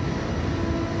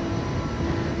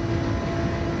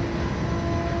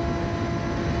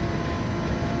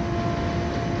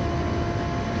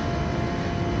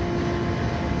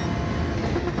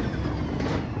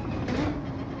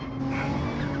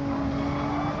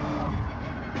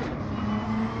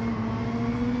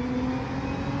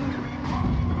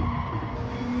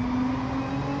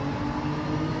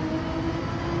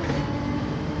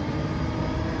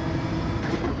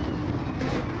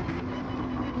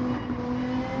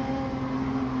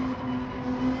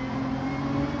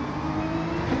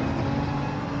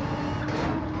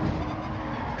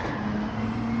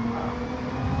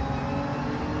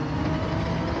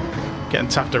 Getting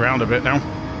tapped around a bit now.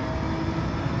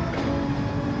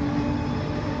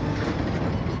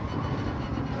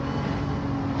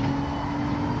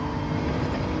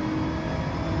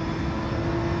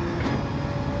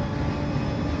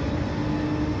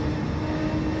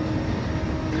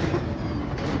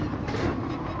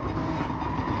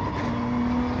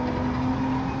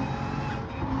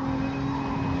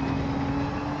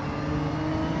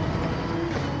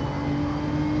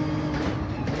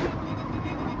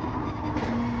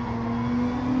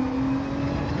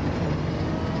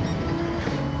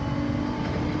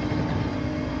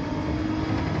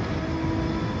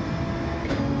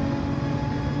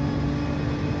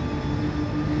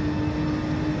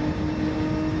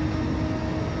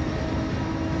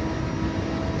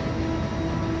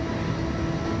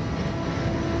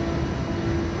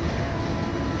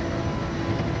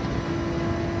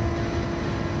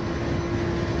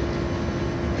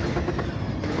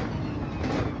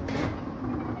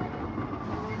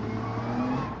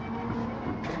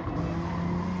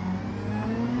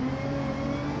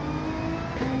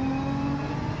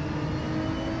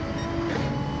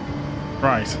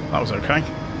 Right, that was okay.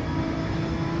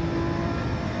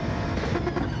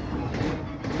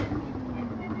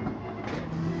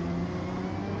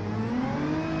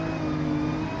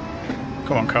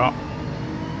 Come on, car.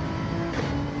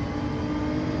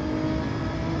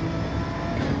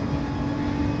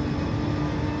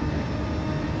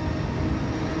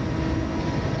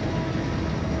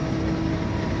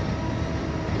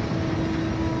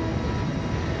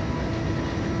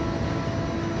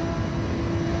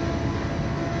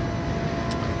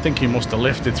 I think he must have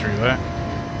lifted through there.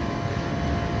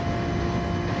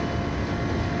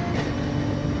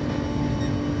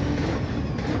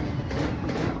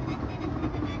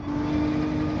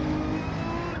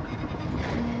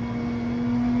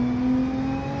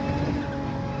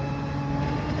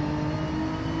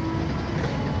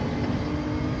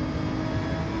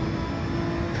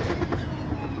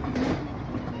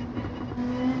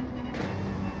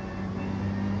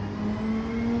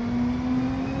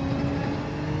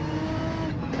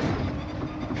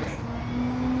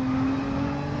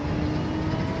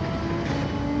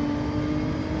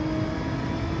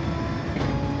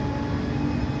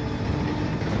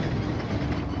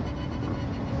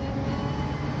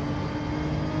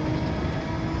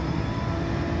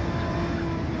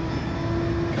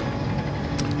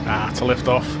 To lift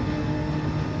off.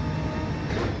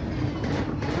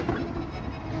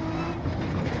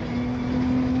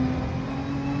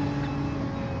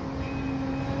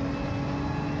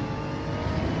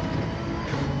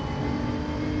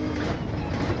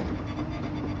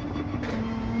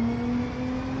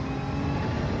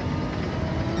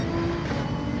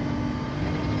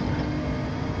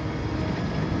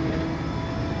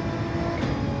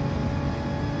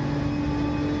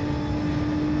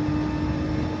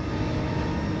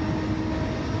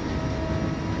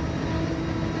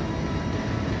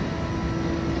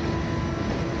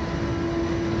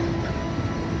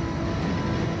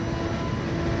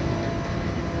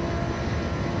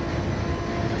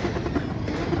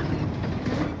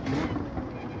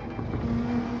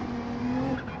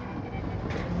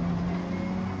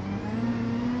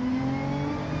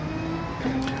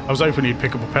 I was hoping he'd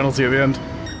pick up a penalty at the end.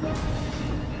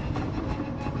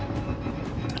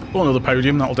 Oh, another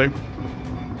podium, that'll do.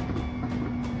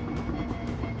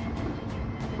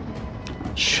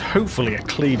 Hopefully a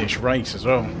cleanish race as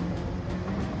well.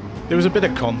 There was a bit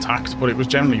of contact, but it was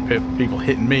generally people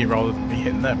hitting me rather than me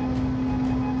hitting them.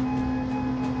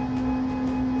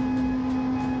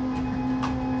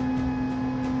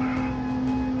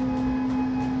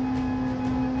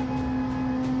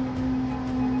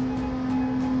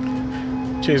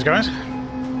 Cheers, guys.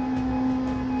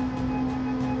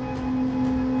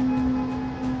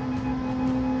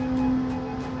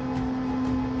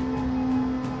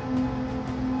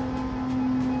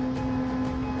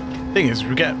 Thing is,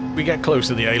 we get close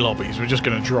to the A lobbies, we're just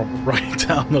going to drop right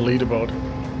down the leaderboard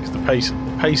because the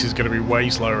pace is going to be way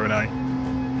slower in A.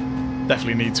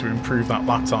 Definitely need to improve that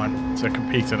lap time to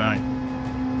compete in A.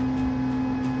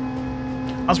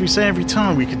 As we say every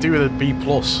time, we could do with a B+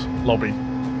 lobby.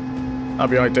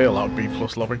 That'd be ideal, that would B+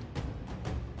 lobby.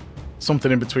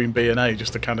 Something in between B and A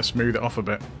just to kind of smooth it off a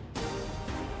bit.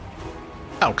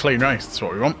 Oh, clean race, that's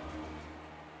what we want.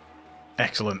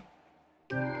 Excellent.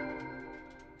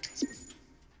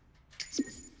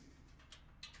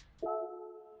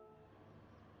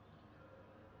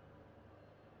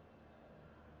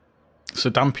 So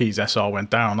Dampy's SR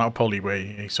went down, that'll probably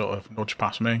be he sort of nudged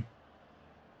past me.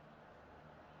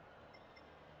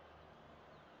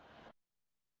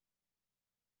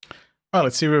 Well,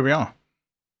 let's see where we are.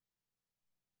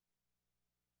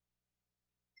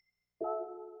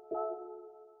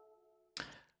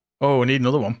 Oh, we need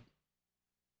another one.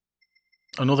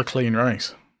 Another clean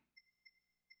race.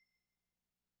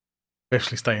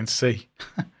 Especially stay in C.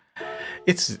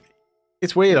 It's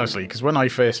weird actually, because when I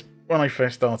first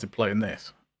started playing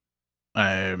this,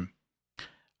 I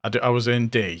was in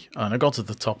D and I got to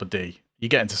the top of D. You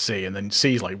get into C and then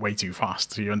C's like way too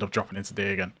fast, so you end up dropping into D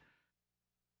again.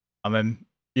 And then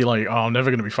you're like, oh, I'm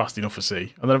never going to be fast enough for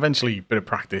C. And then eventually, a bit of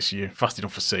practice, you're fast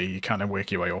enough for C, you kind of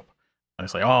work your way up. And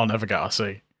it's like, oh, I'll never get a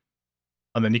C.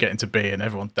 And then you get into B and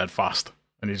everyone's dead fast.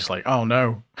 And you're just like, oh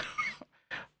no,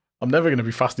 I'm never going to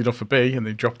be fast enough for B. And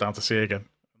then you drop down to C again. And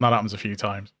that happens a few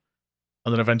times.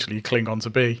 And then eventually you cling on to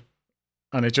B.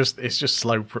 And it's just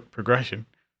slow progression.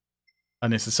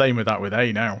 And it's the same with that with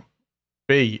A now.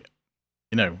 B,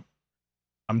 you know,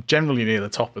 I'm generally near the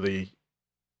top of the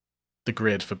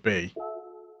grid for B.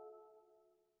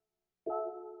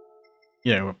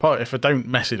 You know, if I don't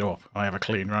mess it up, I have a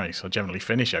clean race, I generally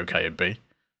finish okay in B.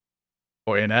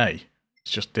 But in A,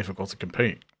 it's just difficult to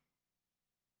compete.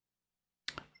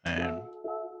 And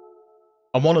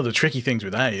one of the tricky things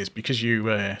with A is because you,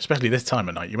 especially this time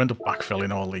of night, you end up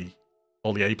backfilling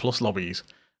all the A+ lobbies.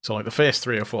 So like the first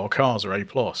 3 or 4 cars are A+.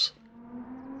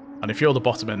 And if you're the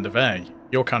bottom end of A,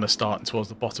 you're kind of starting towards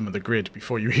the bottom of the grid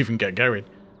before you even get going.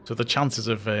 So the chances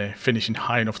of finishing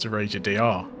high enough to raise your DR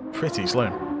are pretty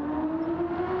slim.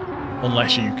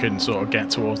 Unless you can sort of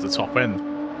get towards the top end.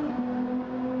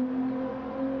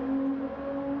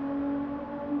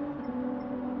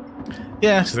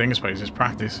 Yeah, that's the thing, I suppose, is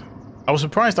practice. I was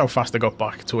surprised how fast I got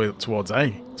back towards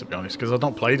A, to be honest, because I'd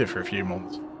not played it for a few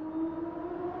months.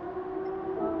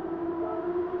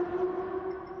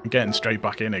 And getting straight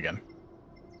back in again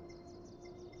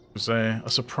was a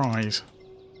surprise.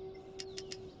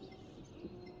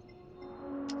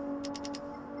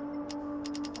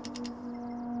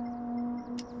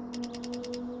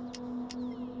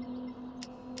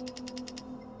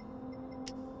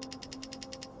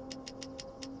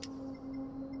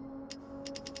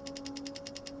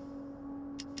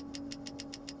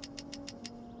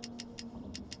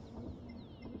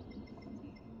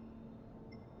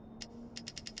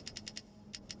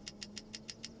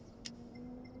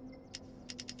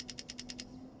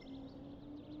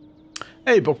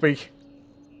 Hey, Buckbeak.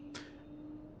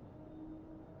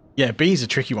 Yeah, B's a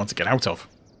tricky one to get out of.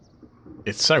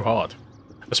 It's so hard.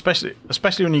 Especially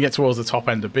when you get towards the top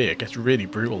end of B, it gets really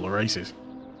brutal, the races.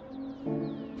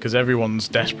 Because everyone's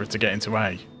desperate to get into A.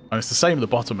 And it's the same at the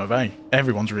bottom of A.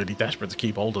 Everyone's really desperate to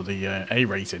keep hold of the A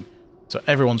rating. So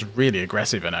everyone's really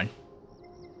aggressive in A.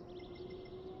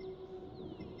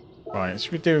 Right,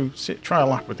 so we try a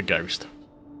lap with the Ghost.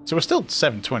 So we're still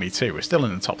 722, we're still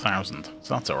in the top 1,000,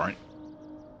 so that's alright.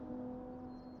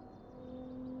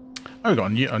 Oh, we've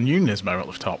got a new Nismo at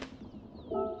the top.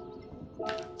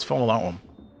 Let's follow that one.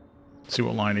 See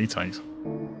what line he takes.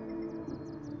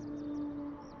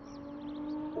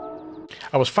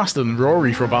 I was faster than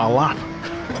Rory for about a lap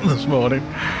this morning.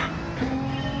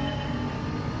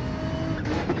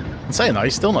 And saying that,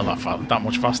 he's still not that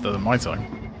much faster than my time.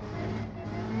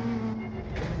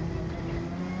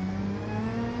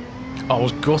 I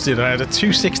was gutted. I had a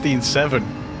 2:16.7.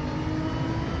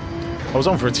 I was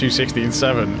on for a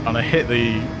 2:16.7 and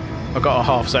I got a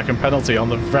half-second penalty on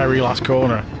the very last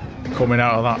corner coming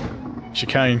out of that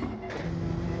chicane.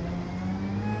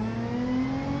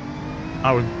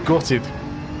 I was gutted.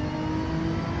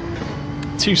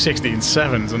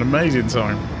 2:16.7 is an amazing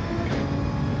time.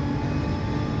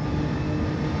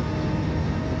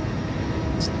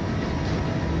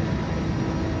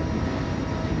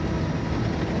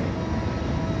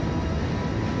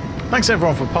 Thanks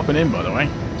everyone for popping in, by the way.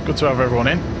 It's good to have everyone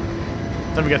in.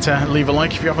 Don't forget to leave a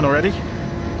like if you haven't already.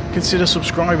 Consider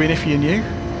subscribing if you're new.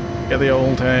 Get the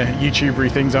old YouTubery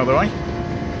things out of the way.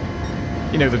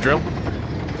 You know the drill.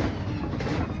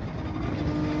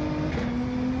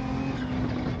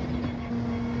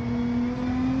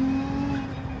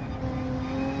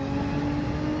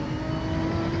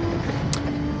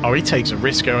 Oh, he takes a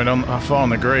risk going on that far on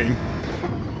the green.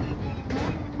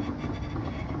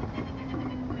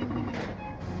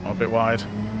 Oh, a bit wide.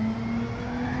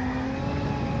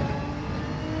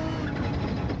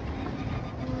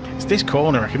 It's this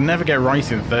corner. I can never get right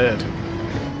in third.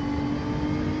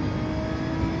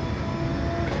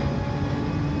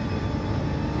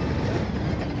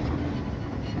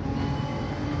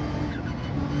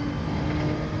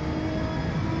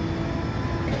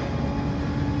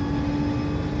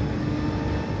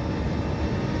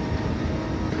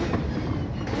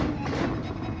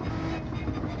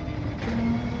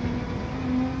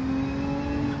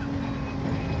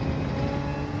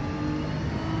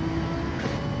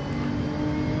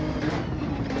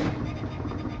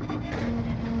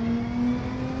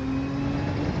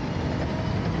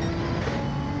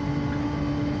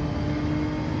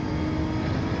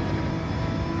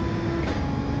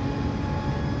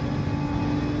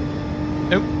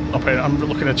 I'm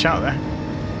looking at chat there.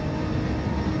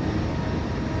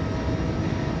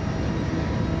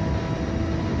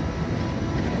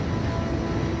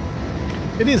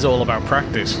 It is all about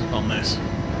practice on this,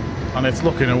 and it's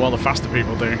looking at what the faster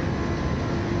people do.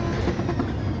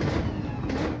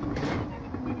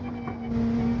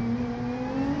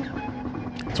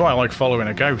 That's why I like following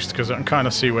a Ghost, because I can kind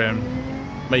of see where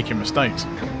I'm making mistakes.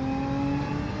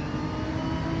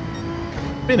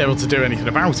 Being able to do anything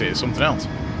about it is something else.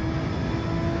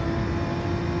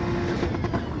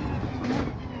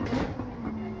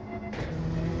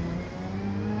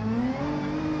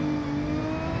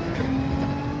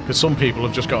 Because some people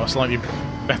have just got a slightly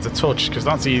better touch, because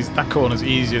that's easy, that corner's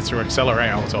easier to accelerate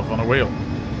out of on a wheel,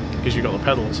 because you've got the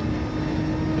pedals.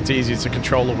 It's easier to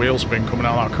control the wheel spin coming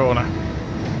out of that corner.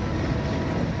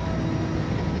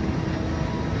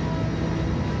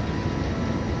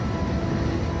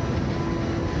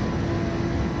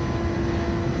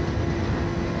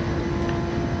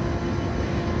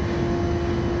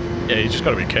 Yeah, you just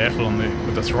got to be careful on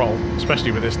with the throttle,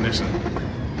 especially with this Nissan.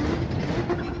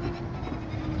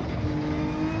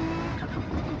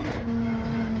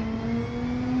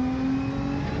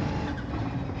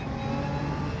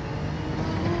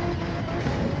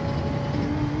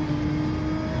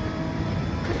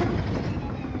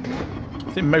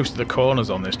 I think most of the corners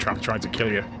on this track try to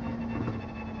kill you.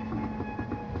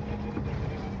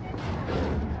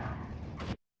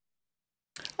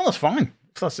 Well, that's fine.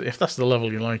 If that's the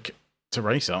level you like to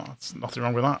race at, there's nothing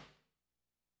wrong with that.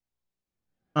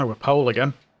 Oh, we're pole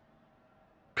again.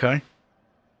 Okay.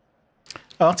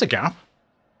 Oh, that's a gap.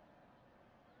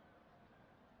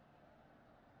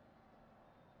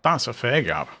 That's a fair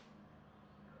gap.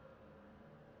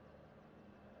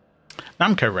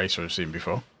 Namco Racer I've seen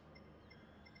before.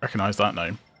 Recognise that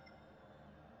name.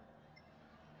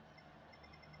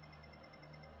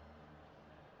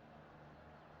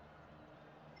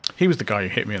 He was the guy who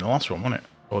hit me in the last one, wasn't it?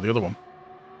 Or the other one.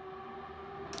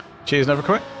 Cheers, never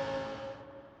quit.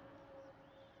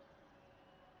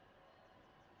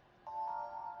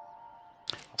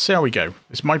 I'll see how we go.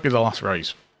 This might be the last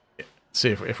race. See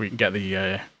if we can get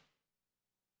the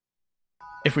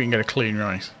if we can get a clean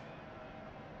race.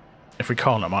 If we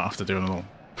can't, I might have to do another one.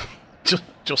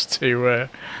 just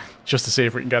to see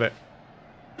if we can get it.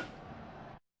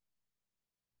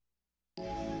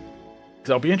 Because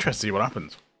I'll be interested to see what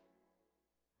happens.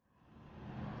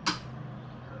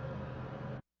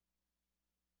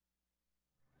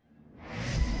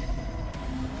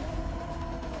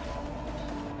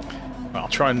 I'll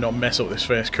try and not mess up this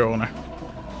first corner.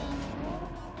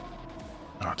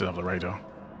 Oh, I didn't have the radar.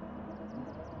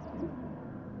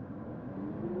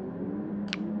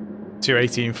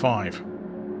 2:18.5.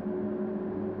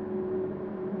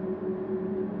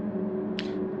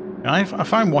 I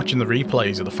find watching the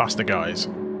replays of the faster guys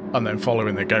and then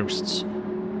following the Ghosts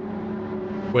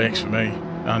works for me,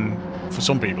 and for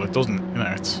some people it doesn't. You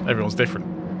know, everyone's different.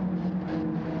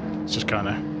 It's just kind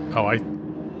of how I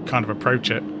kind of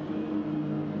approach it.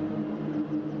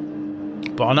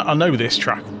 But I know this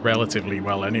track relatively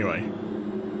well anyway.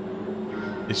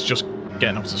 It's just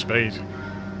getting up to speed.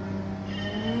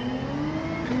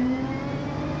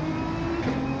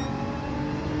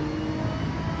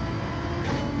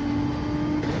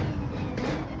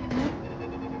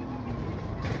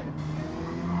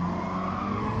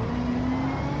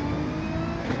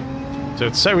 So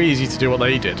it's so easy to do what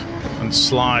they did and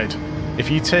slide.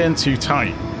 If you turn too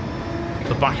tight,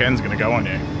 the back end's going to go on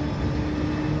you.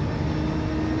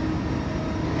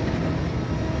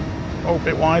 Oh, a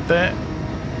bit wide there.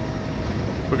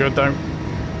 We're good though.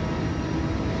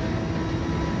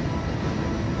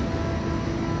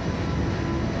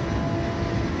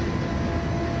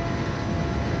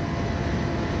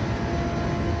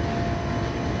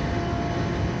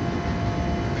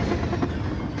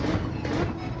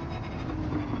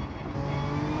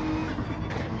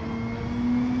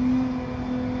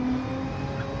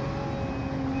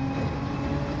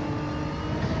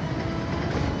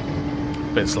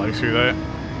 Bit slow through there.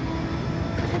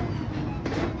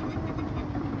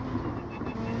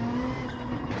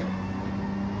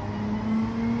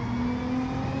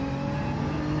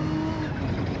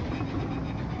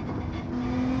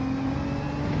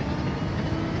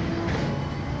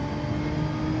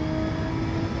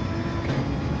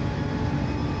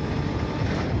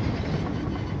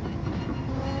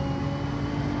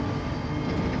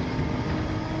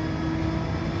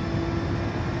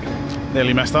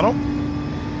 Nearly messed that up.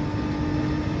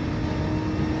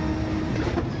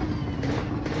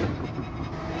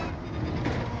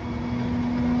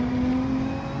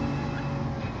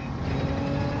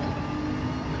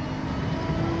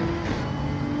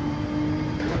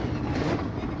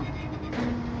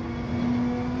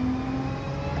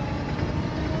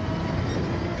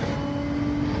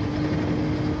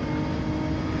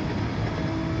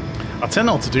 I tend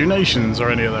not to do nations or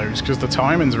any of those because the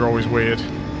timings are always weird.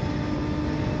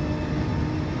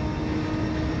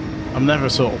 I'm never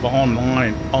sort of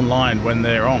online when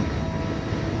they're on.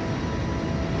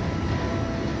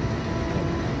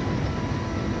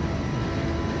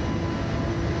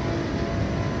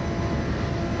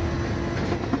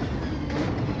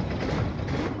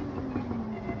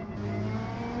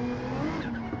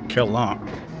 Kill that.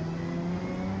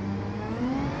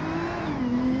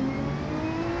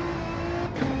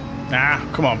 Ah,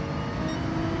 come on.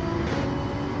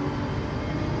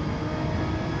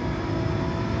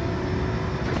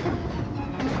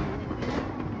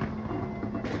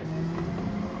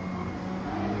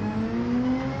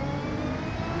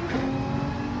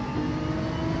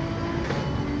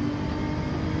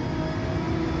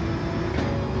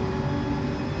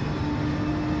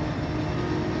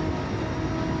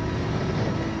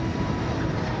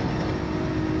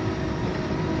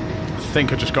 I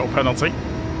think I just got a penalty.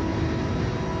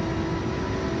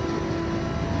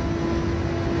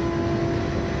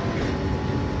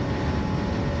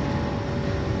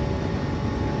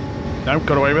 No,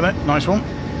 got away with it. Nice one.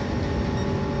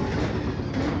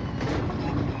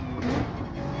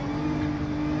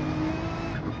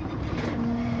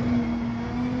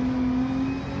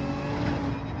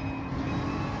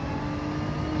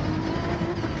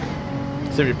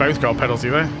 See if we both got a penalty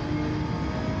there.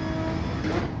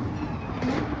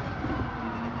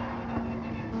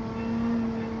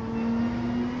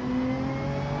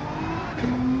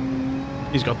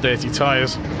 He's got dirty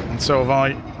tyres, and so have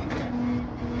I.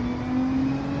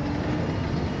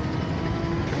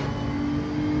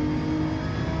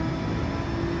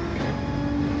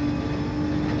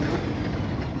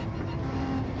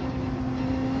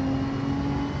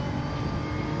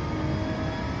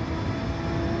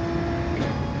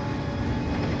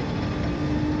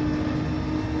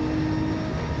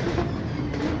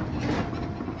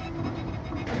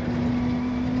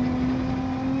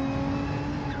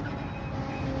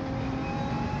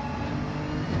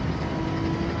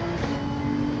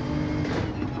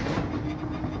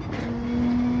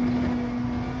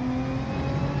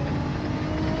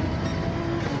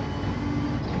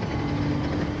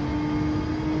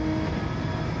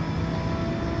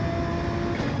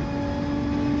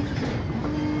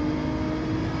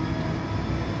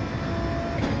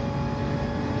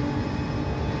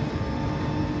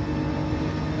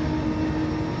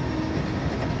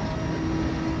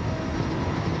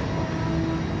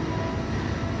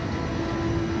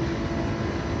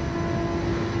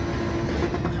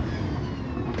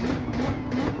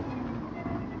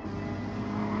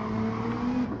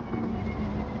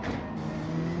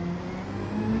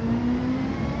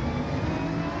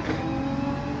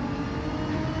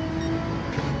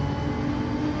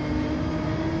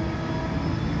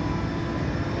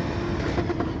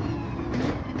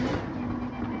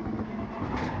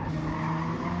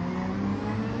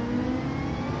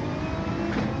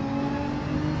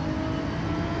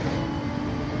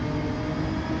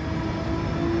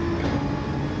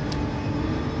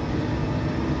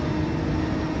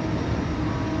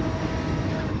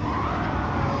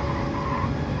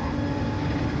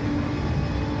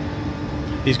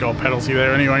 He's got a penalty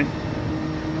there anyway.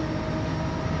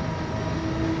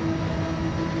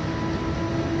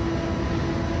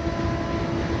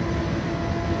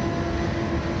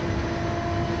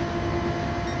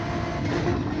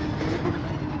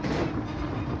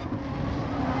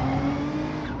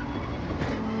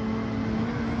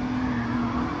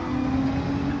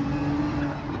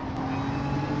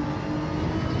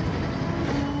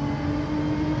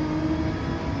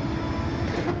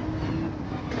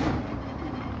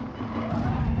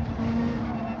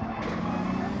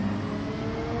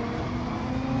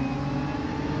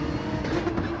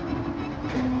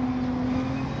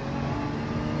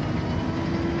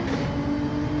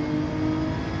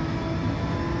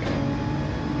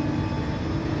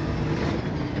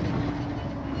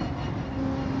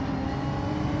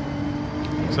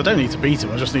 So I don't need to beat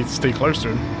him, I just need to stay close to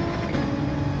him.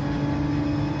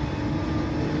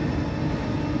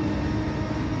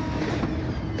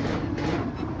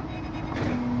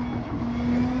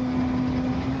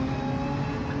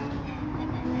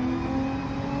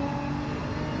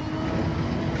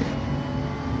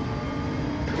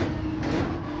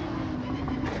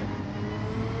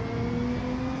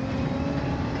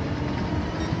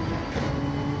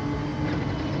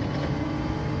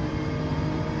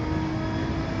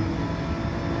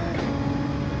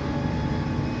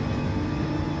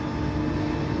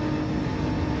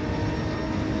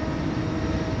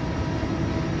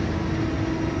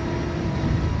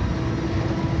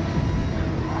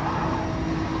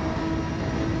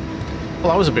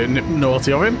 Well, that was a bit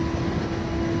naughty of him.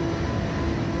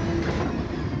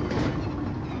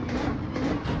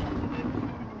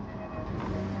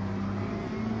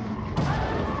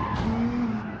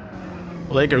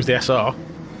 Well, there goes the SR.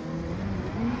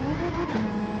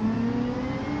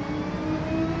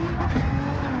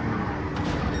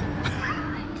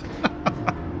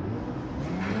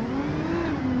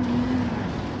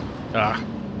 Ah,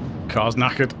 car's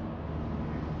knackered.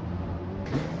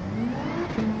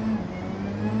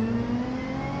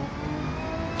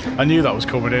 I knew that was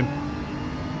coming in.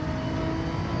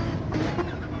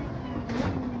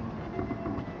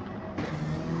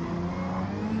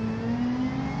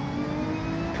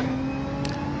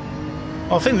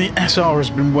 I think the SR has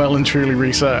been well and truly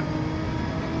reset.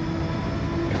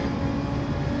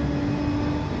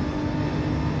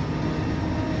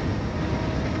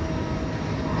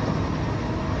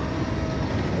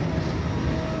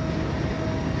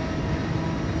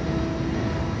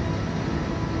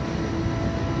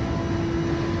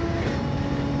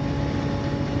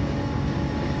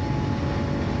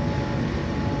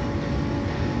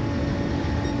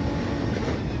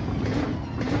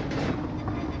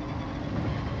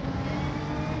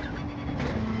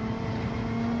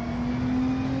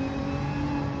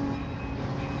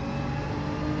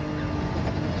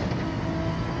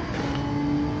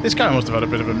 This guy must have had a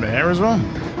bit of a mare as well.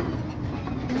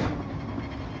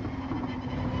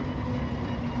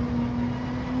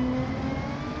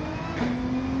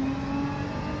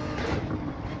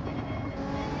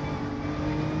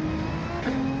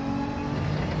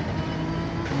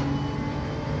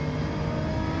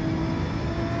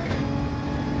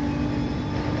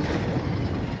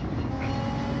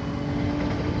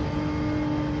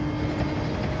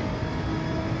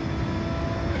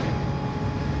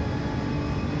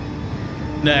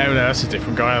 No, that's a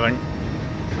different guy, I think.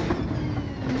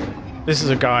 This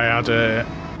is a guy I had a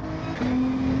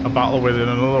battle with in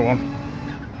another one.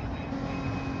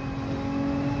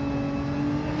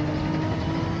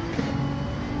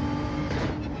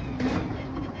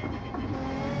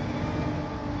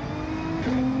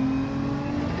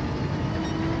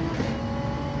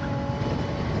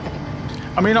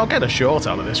 I mean, I'll get a short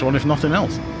out of this one, if nothing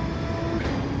else.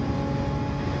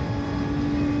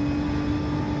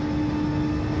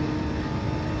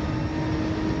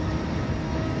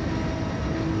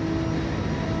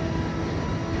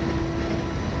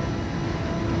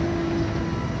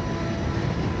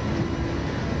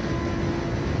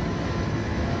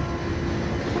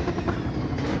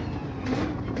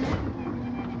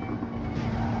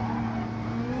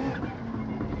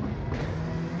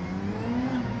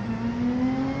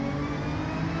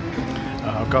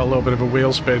 I've got a little bit of a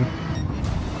wheel spin.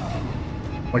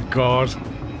 My God.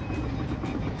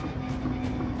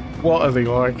 What are they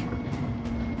like?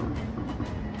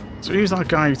 So who's that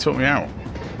guy who took me out?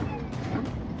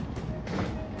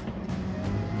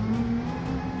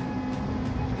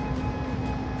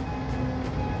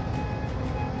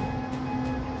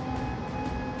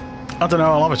 I don't know,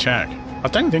 I'll have a check. I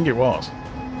don't think it was. I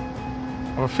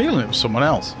have a feeling it was someone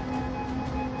else.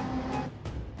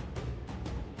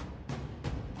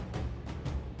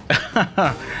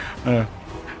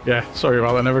 Yeah, sorry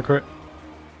about that, never crit.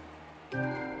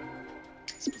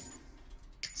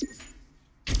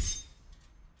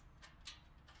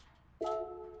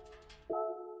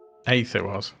 Eighth it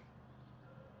was.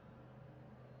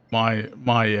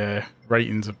 My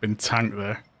ratings have been tanked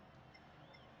there.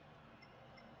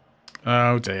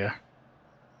 Oh dear.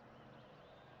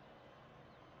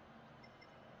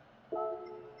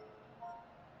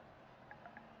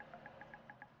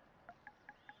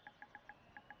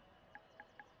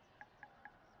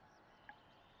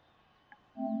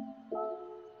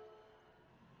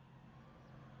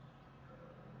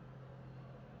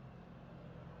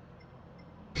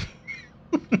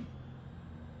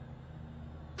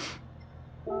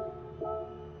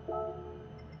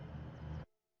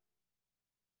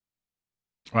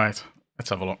 Right, let's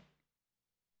have a look.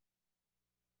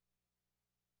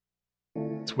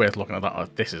 It's weird looking at that.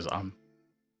 Like, this is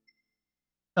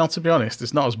now, to be honest,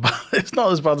 it's not as bad. It's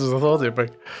not as bad as I thought it'd be.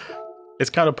 It's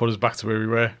kind of put us back to where we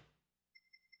were.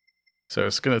 So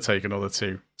it's going to take another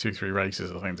two, 3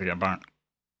 races, I think, to get back.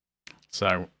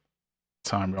 So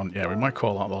time on. Yeah, we might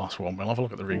call that the last one. We'll have a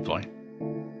look at the replay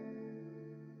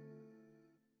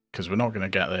because we're not going to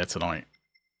get there tonight.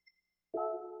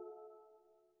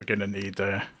 We're going to need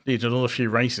another few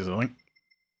races, I think.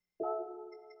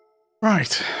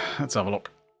 Right, let's have a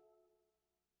look.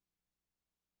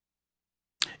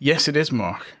 Yes, it is,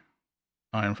 Mark.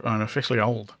 I'm officially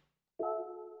old.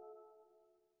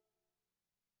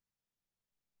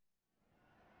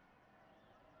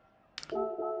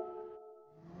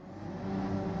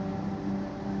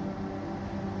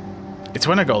 It's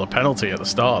when I got the penalty at the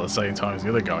start at the same time as the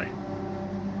other guy.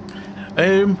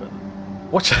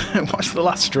 Watch the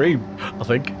last stream, I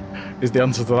think, is the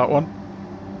answer to that one.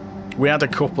 We had a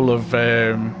couple of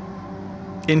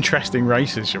interesting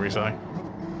races, shall we say.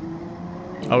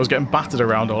 I was getting battered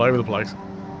around all over the place.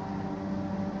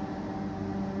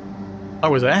 I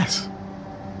was S.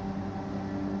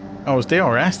 I was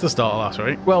DRS to start last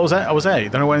week. Well, I was A,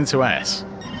 then I went into S.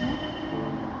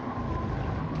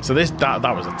 So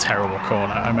that was a terrible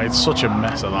corner. I made such a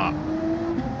mess of that.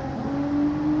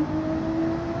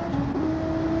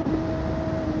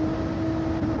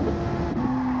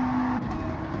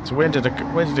 So where did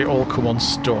it all come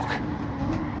unstuck?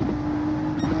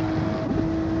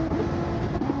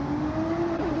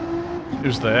 It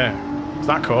was there. It's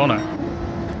that corner.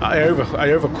 I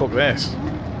overcooked this,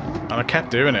 and I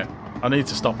kept doing it. I need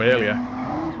to stop earlier.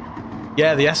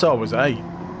 Yeah, the SR was A.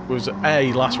 It was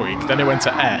A last week. Then it went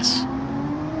to S,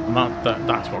 and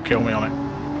that's what killed me on it.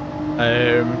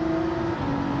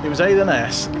 It was A then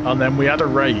S, and then we had a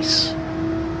race.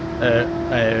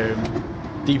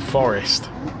 Deep Forest.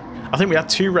 I think we had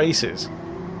 2 races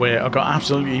where I got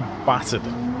absolutely battered,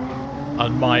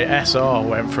 and my SR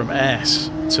went from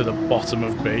S to the bottom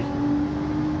of B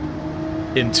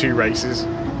in 2 races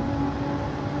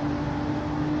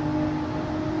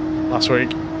last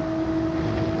week.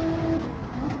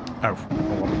 Oh,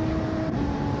 hold on.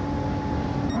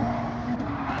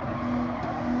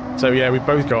 So yeah, we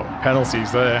both got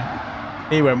penalties there.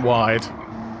 He went wide,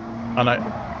 and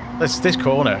this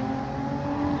corner,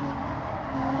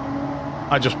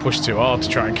 I just pushed too hard to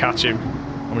try and catch him,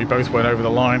 and we both went over the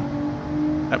line.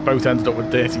 Both ended up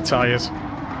with dirty tyres.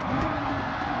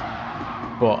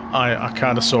 But I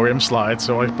kind of saw him slide,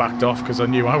 so I backed off because I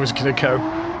knew I was going to go.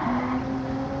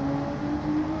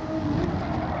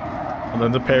 And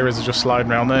then the pairers are just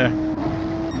sliding around there.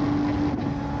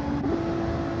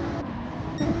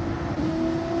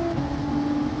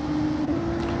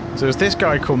 So as this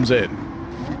guy comes in,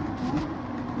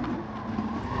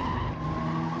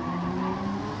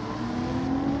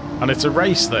 and it's a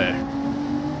race there.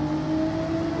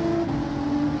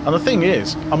 And the thing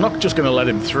is, I'm not just going to let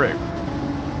him through.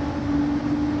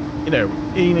 You know,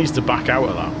 he needs to back out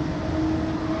of that.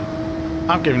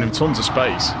 I've given him tons of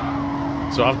space,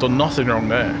 so I've done nothing wrong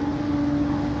there.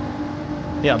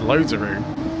 He had loads of room.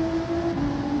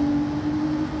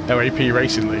 OAP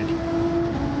Racing League.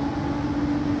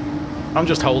 I'm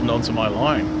just holding on to my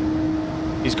line.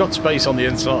 He's got space on the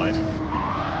inside.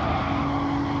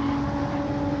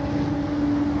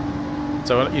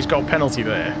 So he's got a penalty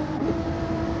there.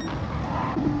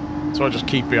 So I just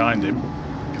keep behind him,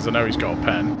 because I know he's got a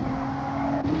pen.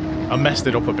 I messed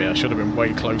it up a bit, I should have been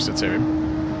way closer to him.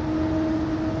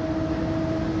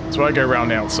 So I go around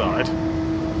the outside.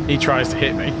 He tries to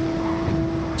hit me.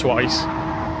 Twice.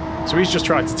 So he's just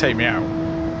tried to take me out.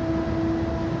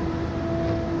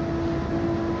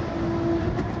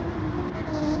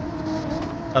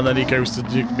 And then he goes to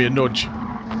give me a nudge.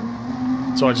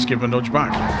 So I just give him a nudge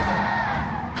back.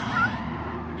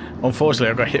 Unfortunately,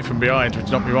 I got hit from behind, which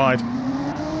knocked me wide.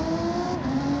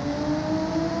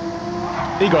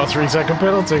 He got a 3-second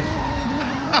penalty.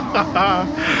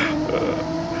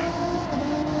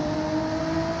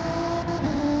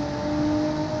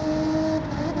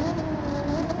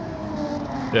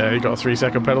 Yeah, he got a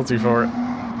 3-second penalty for it.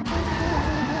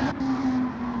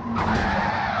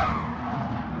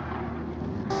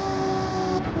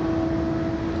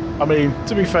 I mean,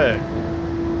 to be fair,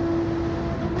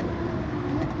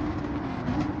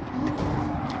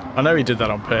 I know he did that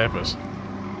on purpose.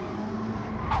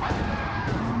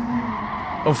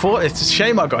 Unfortunately, it's a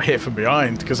shame I got hit from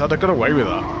behind, because I'd have got away with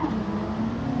that.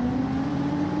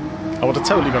 I would have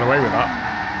totally got away with that.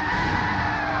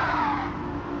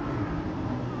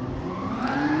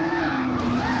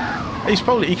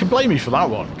 He can blame me for that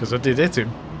one, because I did hit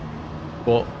him.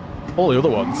 But all the other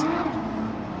ones,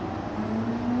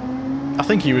 I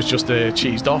think he was just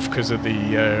cheesed off because of the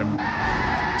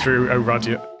through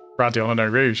Radion and Eau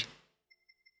Rouge.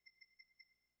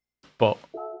 But,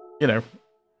 you know,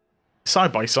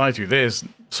 side by side through this,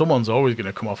 someone's always going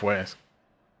to come off worse.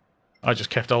 I just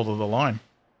kept hold of the line.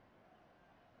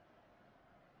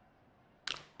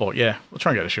 But yeah, we'll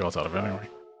try and get a shot out of it anyway.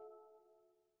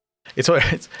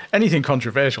 It's anything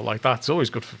controversial like that, it's always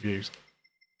good for views.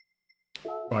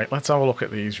 Right, let's have a look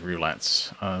at these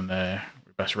roulettes, and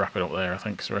we best wrap it up there, I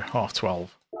think, because we're 12:30.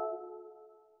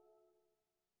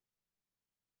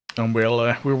 And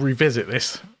we'll revisit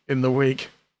this in the week.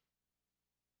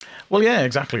 Well, yeah,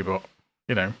 exactly, but,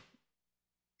 you know,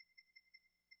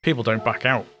 people don't back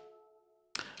out.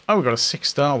 Oh, we've got a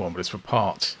 6-star one, but it's for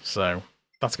parts, so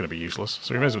that's going to be useless.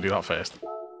 So we may as well do that first.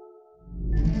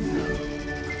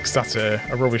 Because that's a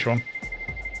rubbish one.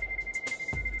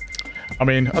 I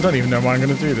mean, I don't even know why I'm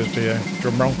going to do this, do you?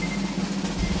 Drum roll.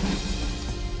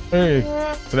 Hey,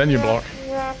 it's an engine block.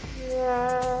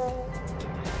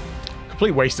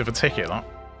 Complete waste of a ticket, that.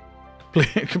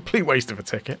 Complete waste of a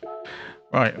ticket.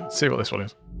 Right, let's see what this one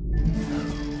is.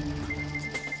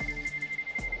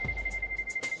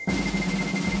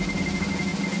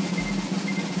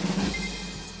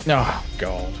 Oh,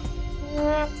 God.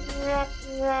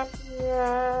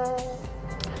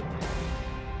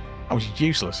 That was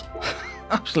useless.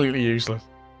 Absolutely useless.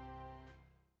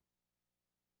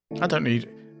 I don't really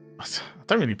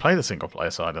play the single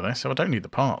player side of this, so I don't need the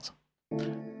parts.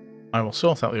 I will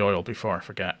sort out the oil before I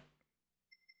forget.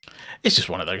 It's just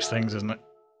one of those things, isn't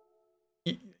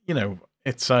it? You know,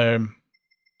 it's I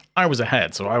was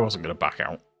ahead, so I wasn't going to back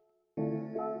out.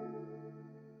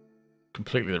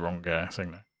 Completely the wrong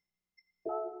thing there.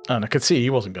 And I could see he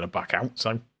wasn't going to back out,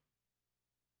 so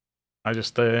I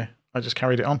just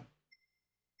carried it on.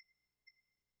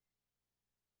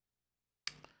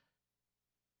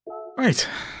 Right.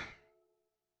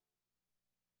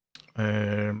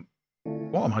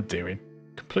 What am I doing?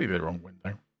 Completely the wrong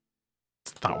window.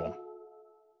 It's that one.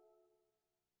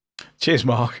 Cheers,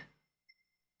 Mark.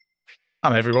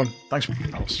 And everyone. Thanks for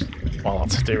while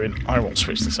that's doing. I will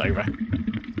switch this over.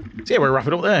 So yeah, we'll wrap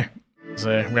it up there.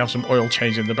 So we have some oil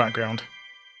change in the background.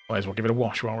 Might as well give it a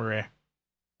wash while we're here.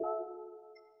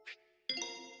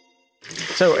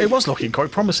 So it was looking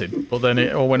quite promising, but then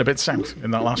it all went a bit south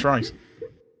in that last race.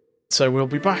 So we'll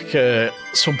be back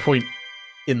some point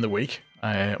in the week.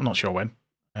 I'm not sure when.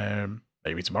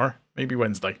 Maybe tomorrow. Maybe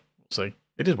Wednesday. We'll see.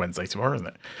 It is Wednesday tomorrow, isn't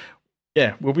it?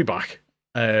 Yeah, we'll be back.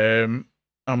 And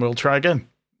we'll try again.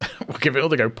 We'll give it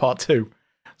another go, part 2.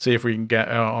 See if we can get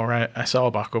our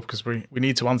SR back up, because we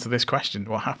need to answer this question.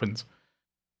 What happens?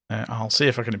 I'll see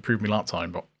if I can improve my lap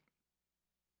time, but...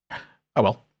 oh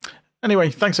well. Anyway,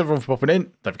 thanks everyone for popping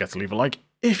in. Don't forget to leave a like.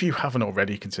 If you haven't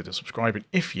already, consider subscribing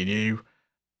if you're new.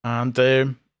 And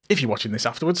if you're watching this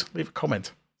afterwards, leave a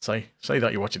comment. Say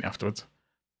that you're watching it afterwards.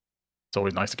 It's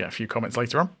always nice to get a few comments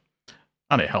later on.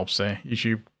 And it helps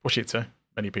YouTube push it to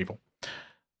many people.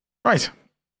 Right.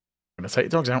 I'm going to take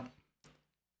the dogs out.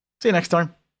 See you next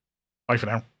time. Bye for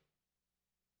now.